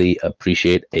really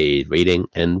appreciate a rating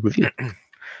and review.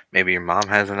 Maybe your mom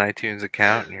has an iTunes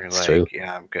account, and you're It's like, true.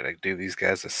 "Yeah, I'm gonna do these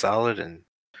guys a solid," and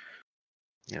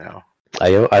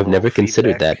I've never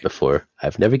considered that before.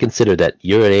 I've never considered that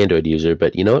you're an Android user,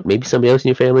 but you know what? Maybe somebody else in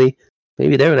your family,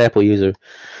 maybe they're an Apple user.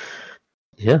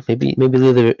 Yeah, maybe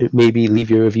leave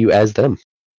your review as them.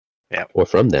 Yeah. Or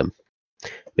from them.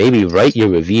 Maybe write your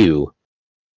review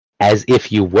as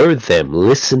if you were them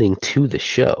listening to the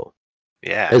show.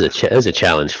 Yeah. There's a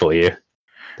challenge for you.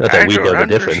 Not that we know the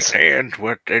difference. I don't understand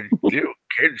what the little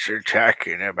kids are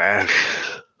talking about.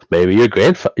 Maybe your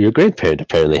grandparent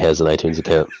apparently has an iTunes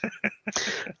account.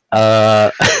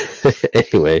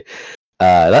 Anyway,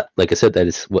 that, like I said, that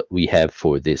is what we have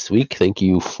for this week. Thank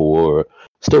you for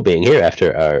still being here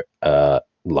after our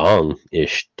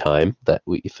long-ish time that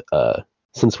we've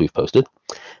since we've posted,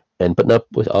 and putting up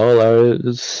with all our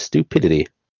stupidity.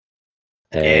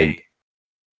 And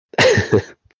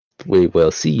we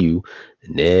will see you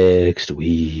next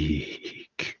week.